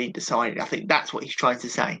election's already been decided. I think that's what he's trying to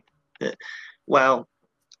say. That, well,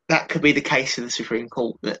 that could be the case for the Supreme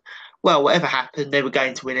Court. That, well, whatever happened, they were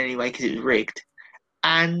going to win anyway because it was rigged.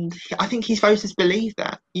 And I think his voters believe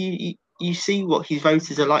that. You see what his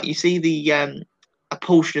voters are like. You see a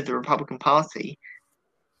portion of the Republican Party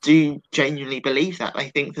do genuinely believe that. They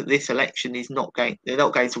think that this election is they're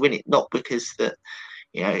not going to win it, not because the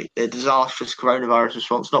disastrous coronavirus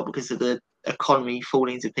response, not because of the economy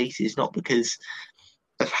falling to pieces, not because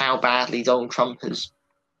of how badly Donald Trump has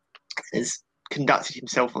conducted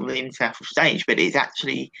himself on the international stage, but it's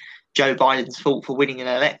actually Joe Biden's fault for winning an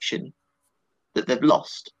election that they've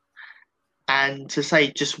lost. And to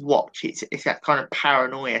say just watch, it's that kind of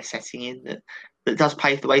paranoia setting in that does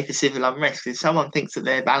pave the way for civil unrest. If someone thinks that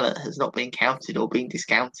their ballot has not been counted or been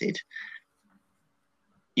discounted,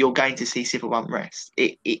 you're going to see civil unrest.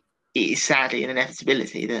 It is sadly an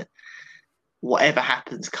inevitability that whatever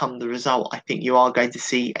happens come the result, I think you are going to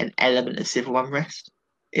see an element of civil unrest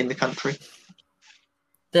in the country.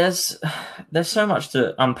 There's so much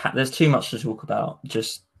to unpack. There's too much to talk about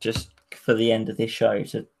just for the end of this show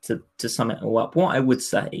to sum it all up. What I would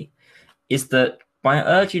say is that by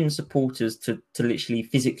urging supporters to literally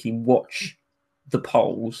physically watch the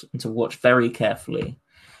polls and to watch very carefully,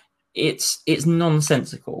 it's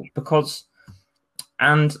nonsensical because,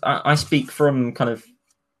 and I speak from kind of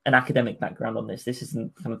an academic background on this. This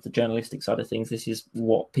isn't kind of the journalistic side of things. This is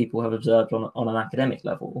what people have observed on an academic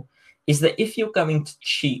level, is that if you're going to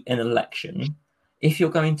cheat an election, if you're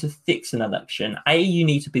going to fix an election, A, you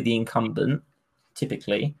need to be the incumbent,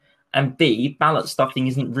 typically, and B, ballot stuffing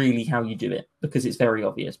isn't really how you do it because it's very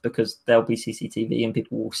obvious, because there'll be CCTV and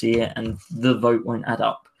people will see it and the vote won't add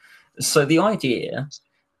up. So the idea,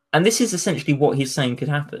 and this is essentially what he's saying could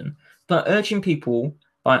happen, but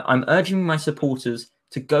I'm urging my supporters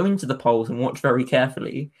to go into the polls and watch very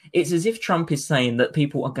carefully. It's as if Trump is saying that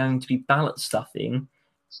people are going to be ballot stuffing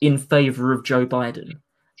in favor of Joe Biden.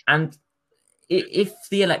 And if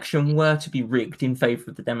the election were to be rigged in favor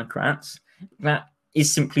of the Democrats, that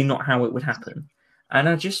is simply not how it would happen. And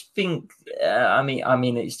I just think, I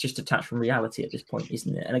mean, it's just detached from reality at this point,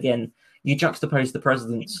 isn't it? And again, you juxtapose the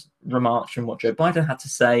president's remarks from what Joe Biden had to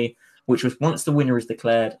say, which was once the winner is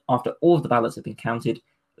declared, after all of the ballots have been counted,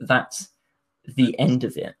 that's the end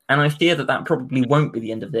of it. And I fear that probably won't be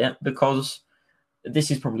the end of it, because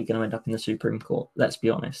this is probably going to end up in the Supreme Court, let's be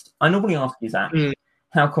honest. I normally ask you, Zach,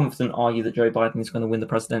 how confident are you that Joe Biden is going to win the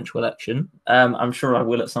presidential election? I'm sure I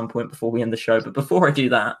will at some point before we end the show. But before I do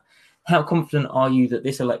that, how confident are you that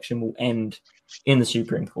this election will end in the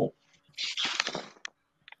Supreme Court?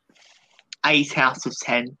 8 out of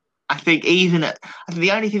 10. I think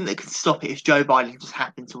the only thing that could stop it is Joe Biden just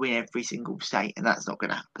happened to win every single state, and that's not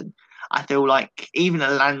going to happen. I feel like even a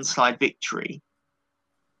landslide victory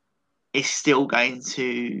is still going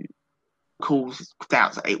to cause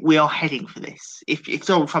doubts. We are heading for this. If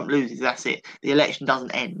Donald Trump loses, that's it. The election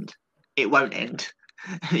doesn't end. It won't end.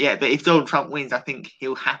 Yeah, but if Donald Trump wins, I think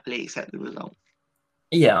he'll happily accept the result.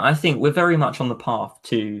 Yeah, I think we're very much on the path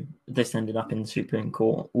to this ending up in the Supreme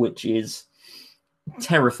Court, which is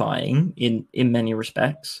terrifying in many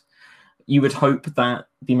respects. You would hope that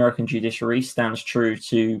the American judiciary stands true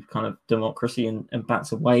to kind of democracy and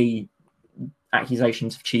bats away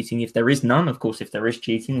accusations of cheating if there is none. Of course, if there is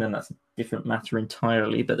cheating, then that's a different matter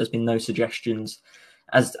entirely. But there's been no suggestions,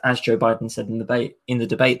 as Joe Biden said in the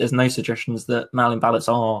debate, there's no suggestions that mail-in ballots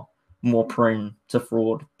are more prone to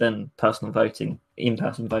fraud than personal voting,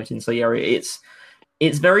 in-person voting. So yeah,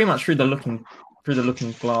 it's very much through the looking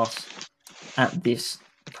glass at this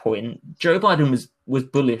point. Joe Biden was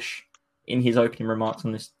bullish in his opening remarks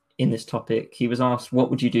on this topic. He was asked, "What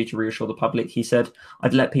would you do to reassure the public?" He said,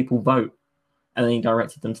 "I'd let people vote." And then he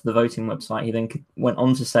directed them to the voting website. He then went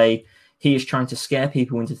on to say he is trying to scare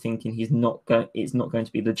people into thinking it's not going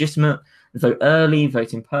to be legitimate. Vote early,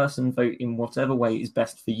 vote in person, vote in whatever way is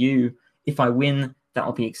best for you. If I win, that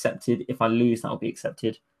will be accepted. If I lose, that will be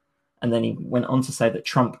accepted. And then he went on to say that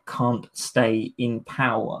Trump can't stay in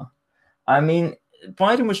power. I mean,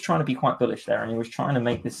 Biden was trying to be quite bullish there, and he was trying to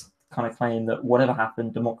make this kind of claim that whatever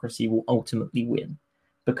happened, democracy will ultimately win.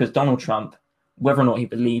 Because Donald Trump, whether or not he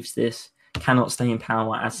believes this, cannot stay in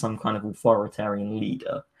power as some kind of authoritarian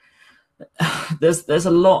leader. There's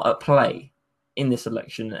a lot at play in this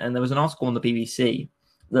election, and there was an article on the BBC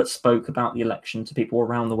that spoke about the election to people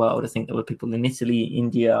around the world. I think there were people in Italy,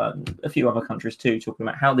 India, a few other countries too, talking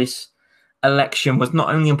about how this election was not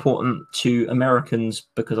only important to Americans,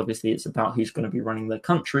 because obviously it's about who's going to be running the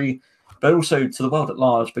country, but also to the world at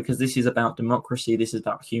large, because this is about democracy, this is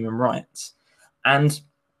about human rights. And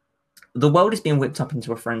the world is being whipped up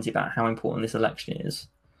into a frenzy about how important this election is.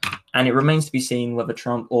 And it remains to be seen whether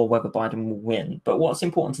Trump or whether Biden will win. But what's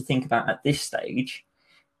important to think about at this stage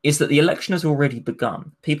is that the election has already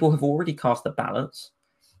begun. People have already cast their ballots,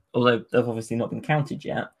 although they've obviously not been counted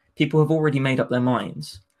yet. People have already made up their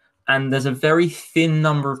minds. And there's a very thin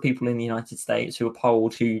number of people in the United States who are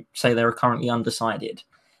polled who say they're currently undecided.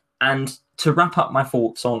 And to wrap up my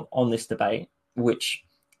thoughts on this debate, which,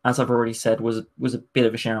 as I've already said, was a bit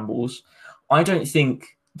of a shambles, I don't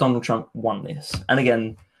think Donald Trump won this. And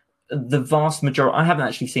again, the vast majority, I haven't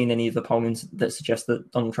actually seen any of the polling that suggests that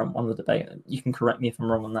Donald Trump won the debate. You can correct me if I'm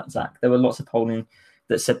wrong on that, Zach. There were lots of polling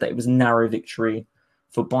that said that it was a narrow victory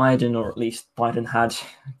for Biden, or at least Biden had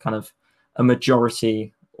kind of a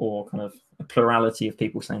majority or kind of a plurality of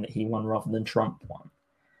people saying that he won rather than Trump won.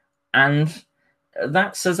 And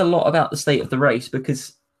that says a lot about the state of the race,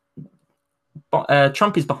 because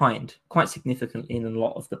Trump is behind quite significantly in a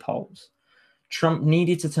lot of the polls. Trump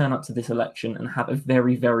needed to turn up to this election and have a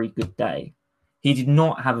very, very good day. He did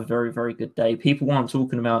not have a very, very good day. People aren't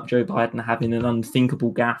talking about Joe Biden having an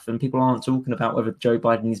unthinkable gaffe, and people aren't talking about whether Joe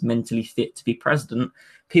Biden is mentally fit to be president.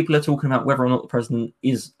 People are talking about whether or not the president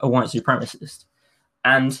is a white supremacist.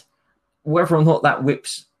 And whether or not that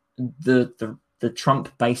whips the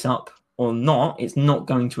Trump base up or not, it's not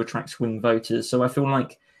going to attract swing voters. So I feel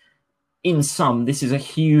like, in sum, this is a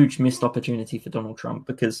huge missed opportunity for Donald Trump,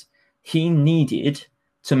 because he needed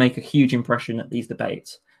to make a huge impression at these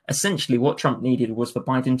debates. Essentially, what Trump needed was for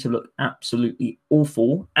Biden to look absolutely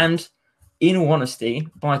awful. And in all honesty,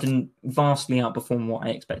 Biden vastly outperformed what I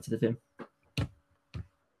expected of him.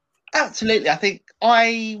 Absolutely. I think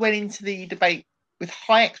I went into the debate with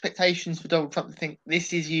high expectations for Donald Trump to think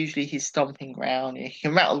this is usually his stomping ground. He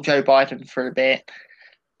can rattle Joe Biden for a bit.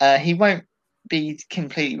 He won't be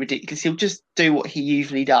completely ridiculous. He'll just do what he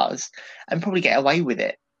usually does and probably get away with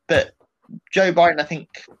it. But Joe Biden, I think,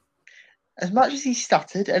 as much as he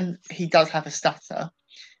stuttered, and he does have a stutter,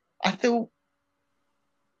 I feel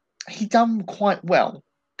he done quite well,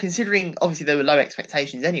 considering obviously there were low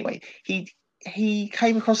expectations anyway. He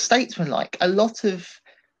came across statesmanlike. A lot of,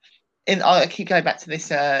 and I keep going back to this,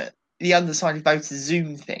 the undecided voters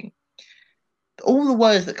Zoom thing. All the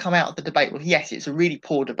words that come out of the debate were, yes, it's a really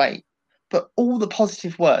poor debate, but all the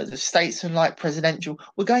positive words of statesmanlike, presidential,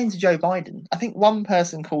 were going to Joe Biden. I think one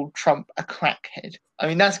person called Trump a crackhead. I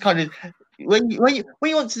mean, that's kind of when you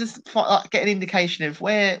want to just get an indication of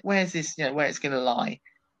where's this, where it's going to lie.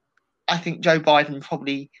 I think Joe Biden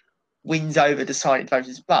probably wins over decided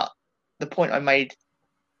voters. But the point I made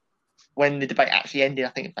when the debate actually ended, I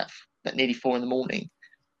think at nearly 4 a.m,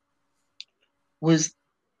 was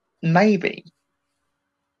maybe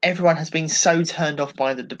everyone has been so turned off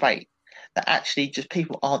by the debate that actually just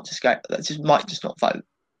people aren't just going, that just might just not vote.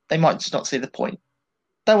 They might just not see the point.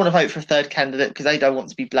 They want to vote for a third candidate because they don't want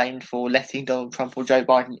to be blamed for letting Donald Trump or Joe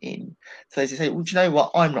Biden in. So they say, well, do you know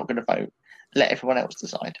what? I'm not going to vote. Let everyone else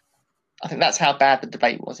decide. I think that's how bad the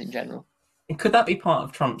debate was in general. And could that be part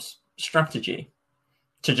of Trump's strategy,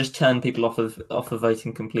 to just turn people off of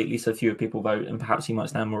voting completely, so fewer people vote, and perhaps he might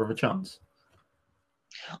stand more of a chance?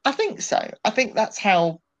 I think so. I think that's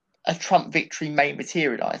how a Trump victory may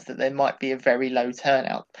materialise, that there might be a very low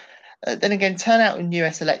turnout. Then again, turnout in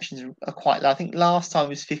US elections are quite low. I think last time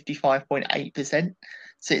was 55.8%.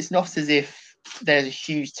 So it's not as if there's a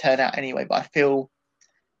huge turnout anyway. But I feel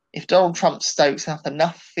if Donald Trump stokes up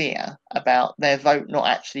enough fear about their vote not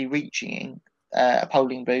actually reaching a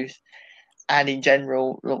polling booth, and in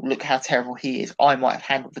general, look how terrible he is, I might have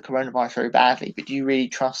handled the coronavirus very badly, but do you really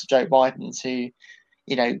trust Joe Biden to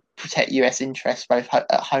protect US interests both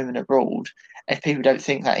at home and abroad? If people don't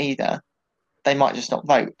think that either, they might just not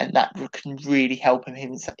vote, and that can really help him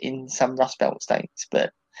in some Rust Belt states.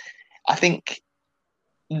 But I think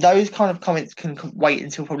those kind of comments can wait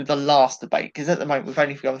until probably the last debate, because at the moment we've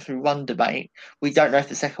only gone through one debate. We don't know if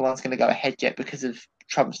the second one's going to go ahead yet because of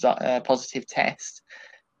Trump's positive test.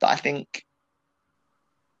 But I think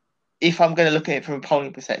if I'm going to look at it from a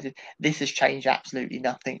polling perspective, this has changed absolutely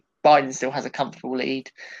nothing. Biden still has a comfortable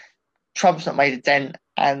lead. Trump's not made a dent,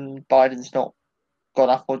 and Biden's not gone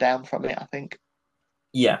up or down from it, I think.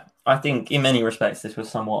 Yeah, I think in many respects this was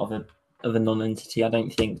somewhat of a non-entity. I don't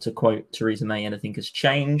think, to quote Theresa May, anything has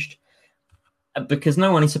changed because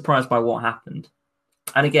no one is surprised by what happened.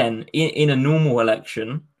 And again, in a normal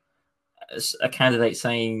election, a candidate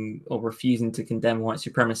saying or refusing to condemn white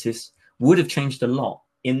supremacists would have changed a lot.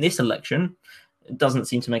 In this election, it doesn't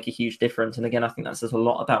seem to make a huge difference. And again, I think that says a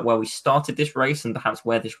lot about where we started this race and perhaps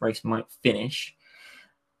where this race might finish.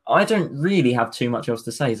 I don't really have too much else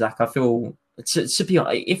to say, Zach. I feel, to be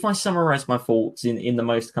honest, if I summarize my thoughts in the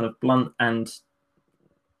most kind of blunt and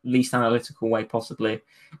least analytical way possibly,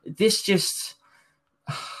 this just...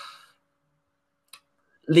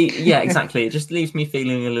 yeah, exactly. It just leaves me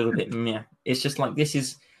feeling a little bit meh. It's just like, this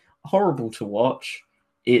is horrible to watch.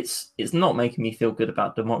 It's not making me feel good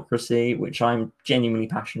about democracy, which I'm genuinely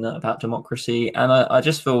passionate about democracy. And I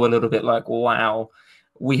just feel a little bit like, wow,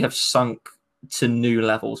 we have sunk to new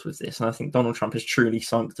levels with this. And I think Donald Trump has truly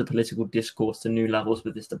sunk the political discourse to new levels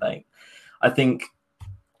with this debate. I think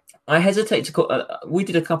I hesitate to call... we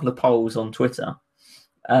did a couple of polls on Twitter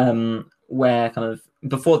where kind of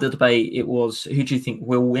before the debate, it was, who do you think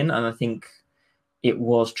will win? And I think it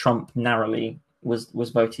was Trump narrowly was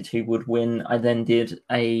voted who would win. I then did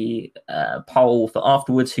a poll for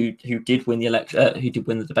afterwards who did win the election, who did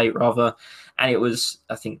win the debate rather, and it was,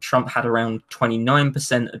 I think Trump had around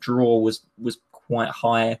 29%. A draw was quite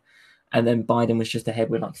high, and then Biden was just ahead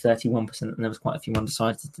with like 31%, and there was quite a few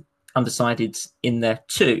undecideds in there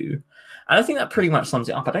too. And I think that pretty much sums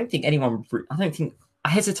it up. I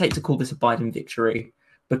hesitate to call this a Biden victory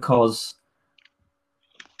because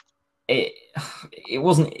it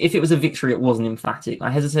wasn't. If it was a victory, it wasn't emphatic. I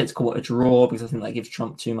hesitate to call it a draw because I think that gives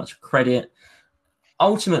Trump too much credit.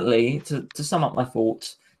 Ultimately, to sum up my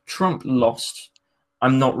thoughts, Trump lost.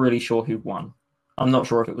 I'm not really sure who won. I'm not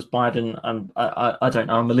sure if it was Biden. I don't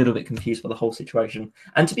know. I'm a little bit confused by the whole situation.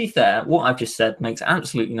 And to be fair, what I've just said makes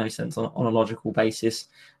absolutely no sense on a logical basis.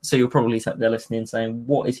 So you'll probably sit there listening saying,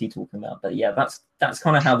 what is he talking about? But yeah, that's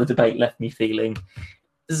kind of how the debate left me feeling.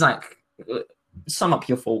 Zach, sum up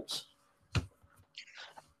your thoughts.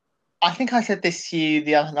 I think I said this to you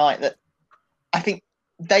the other night that I think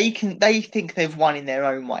they think they've won in their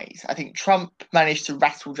own ways. I think Trump managed to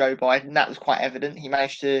rattle Joe Biden. That was quite evident. He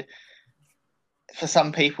managed to, for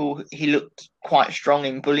some people, he looked quite strong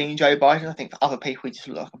in bullying Joe Biden. I think for other people, he just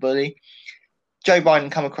looked like a bully. Joe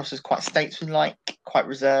Biden come across as quite statesmanlike, quite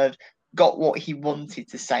reserved, got what he wanted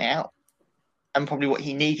to say out and probably what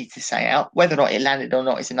he needed to say out. Whether or not it landed or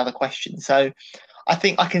not is another question. So I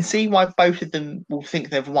think I can see why both of them will think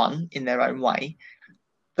they've won in their own way.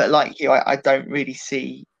 But like you, I don't really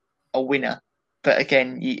see a winner. But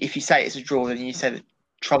again, if you say it's a draw, then you say that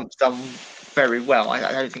Trump's done very well. I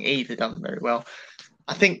don't think either done very well.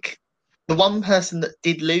 I think the one person that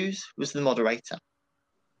did lose was the moderator.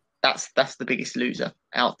 That's the biggest loser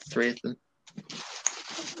out of the three of them.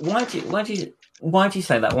 Why do you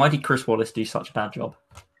say that? Why did Chris Wallace do such a bad job?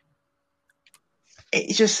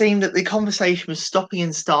 It just seemed that the conversation was stopping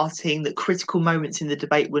and starting, that critical moments in the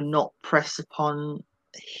debate were not pressed upon.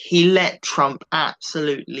 He let Trump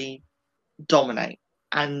absolutely dominate.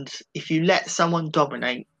 And if you let someone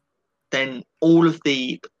dominate, then all of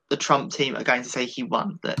the Trump team are going to say he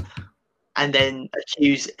won. And then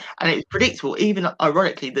accuse, and it's predictable, even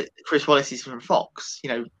ironically, that Chris Wallace is from Fox,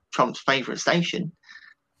 Trump's favourite station,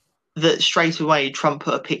 that straight away Trump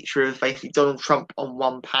put a picture of basically Donald Trump on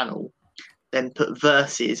one panel, then put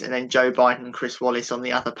verses, and then Joe Biden and Chris Wallace on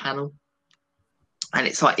the other panel. And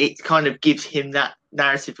it's like, it kind of gives him that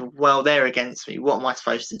narrative of, well, they're against me. What am I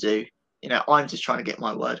supposed to do? I'm just trying to get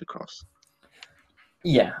my word across.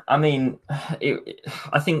 Yeah, I mean,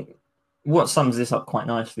 I think what sums this up quite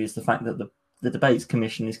nicely is the fact that the Debates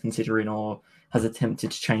Commission is considering or has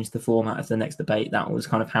attempted to change the format of the next debate. That was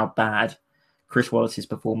kind of how bad Chris Wallace's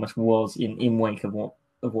performance was in wake of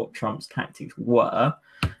what Trump's tactics were.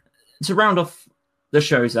 To round off the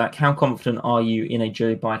show, Zach, how confident are you in a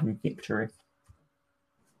Joe Biden victory?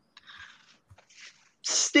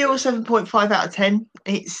 Still 7.5 out of 10.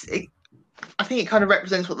 I think it kind of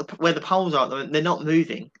represents where the polls are at the moment. They're not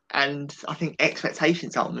moving. And I think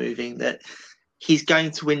expectations aren't moving, that he's going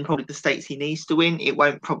to win probably the states he needs to win.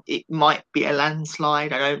 It might be a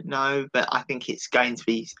landslide, I don't know, but I think it's going to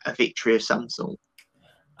be a victory of some sort.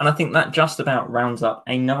 And I think that just about rounds up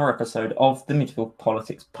another episode of the Medieval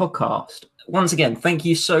Politics podcast. Once again, thank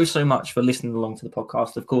you so much for listening along to the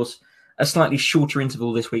podcast. Of course, a slightly shorter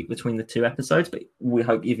interval this week between the two episodes, but we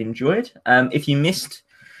hope you've enjoyed. If you missed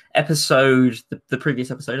the previous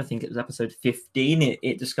episode, I think it was episode 15,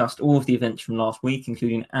 it discussed all of the events from last week,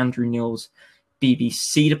 including Andrew Neil's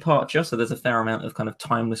BBC departure. So there's a fair amount of kind of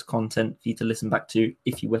timeless content for you to listen back to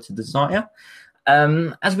if you were to desire.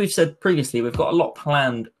 As we've said previously, we've got a lot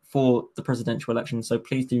planned for the presidential election. So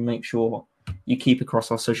please do make sure you keep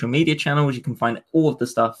across our social media channels. You can find all of the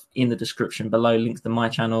stuff in the description below, links to my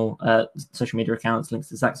channel, social media accounts, links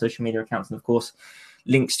to Zach's social media accounts, and of course,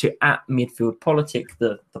 links to @MidfieldPolitic,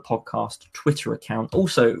 the podcast Twitter account.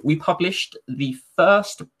 Also, we published the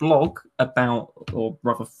first blog about, or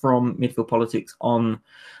rather from Midfield Politics on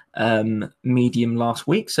Medium last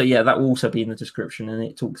week. So yeah, that will also be in the description, and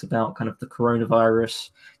it talks about kind of the coronavirus,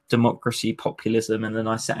 democracy, populism, and then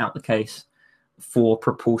I set out the case for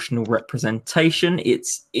proportional representation.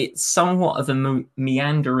 It's somewhat of a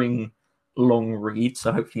meandering long read,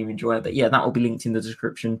 so hopefully you enjoy it. But yeah, that will be linked in the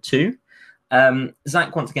description too.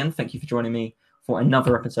 Zach, once again, thank you for joining me for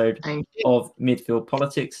another episode of Midfield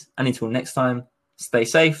Politics. And until next time, stay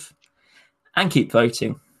safe and keep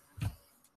voting.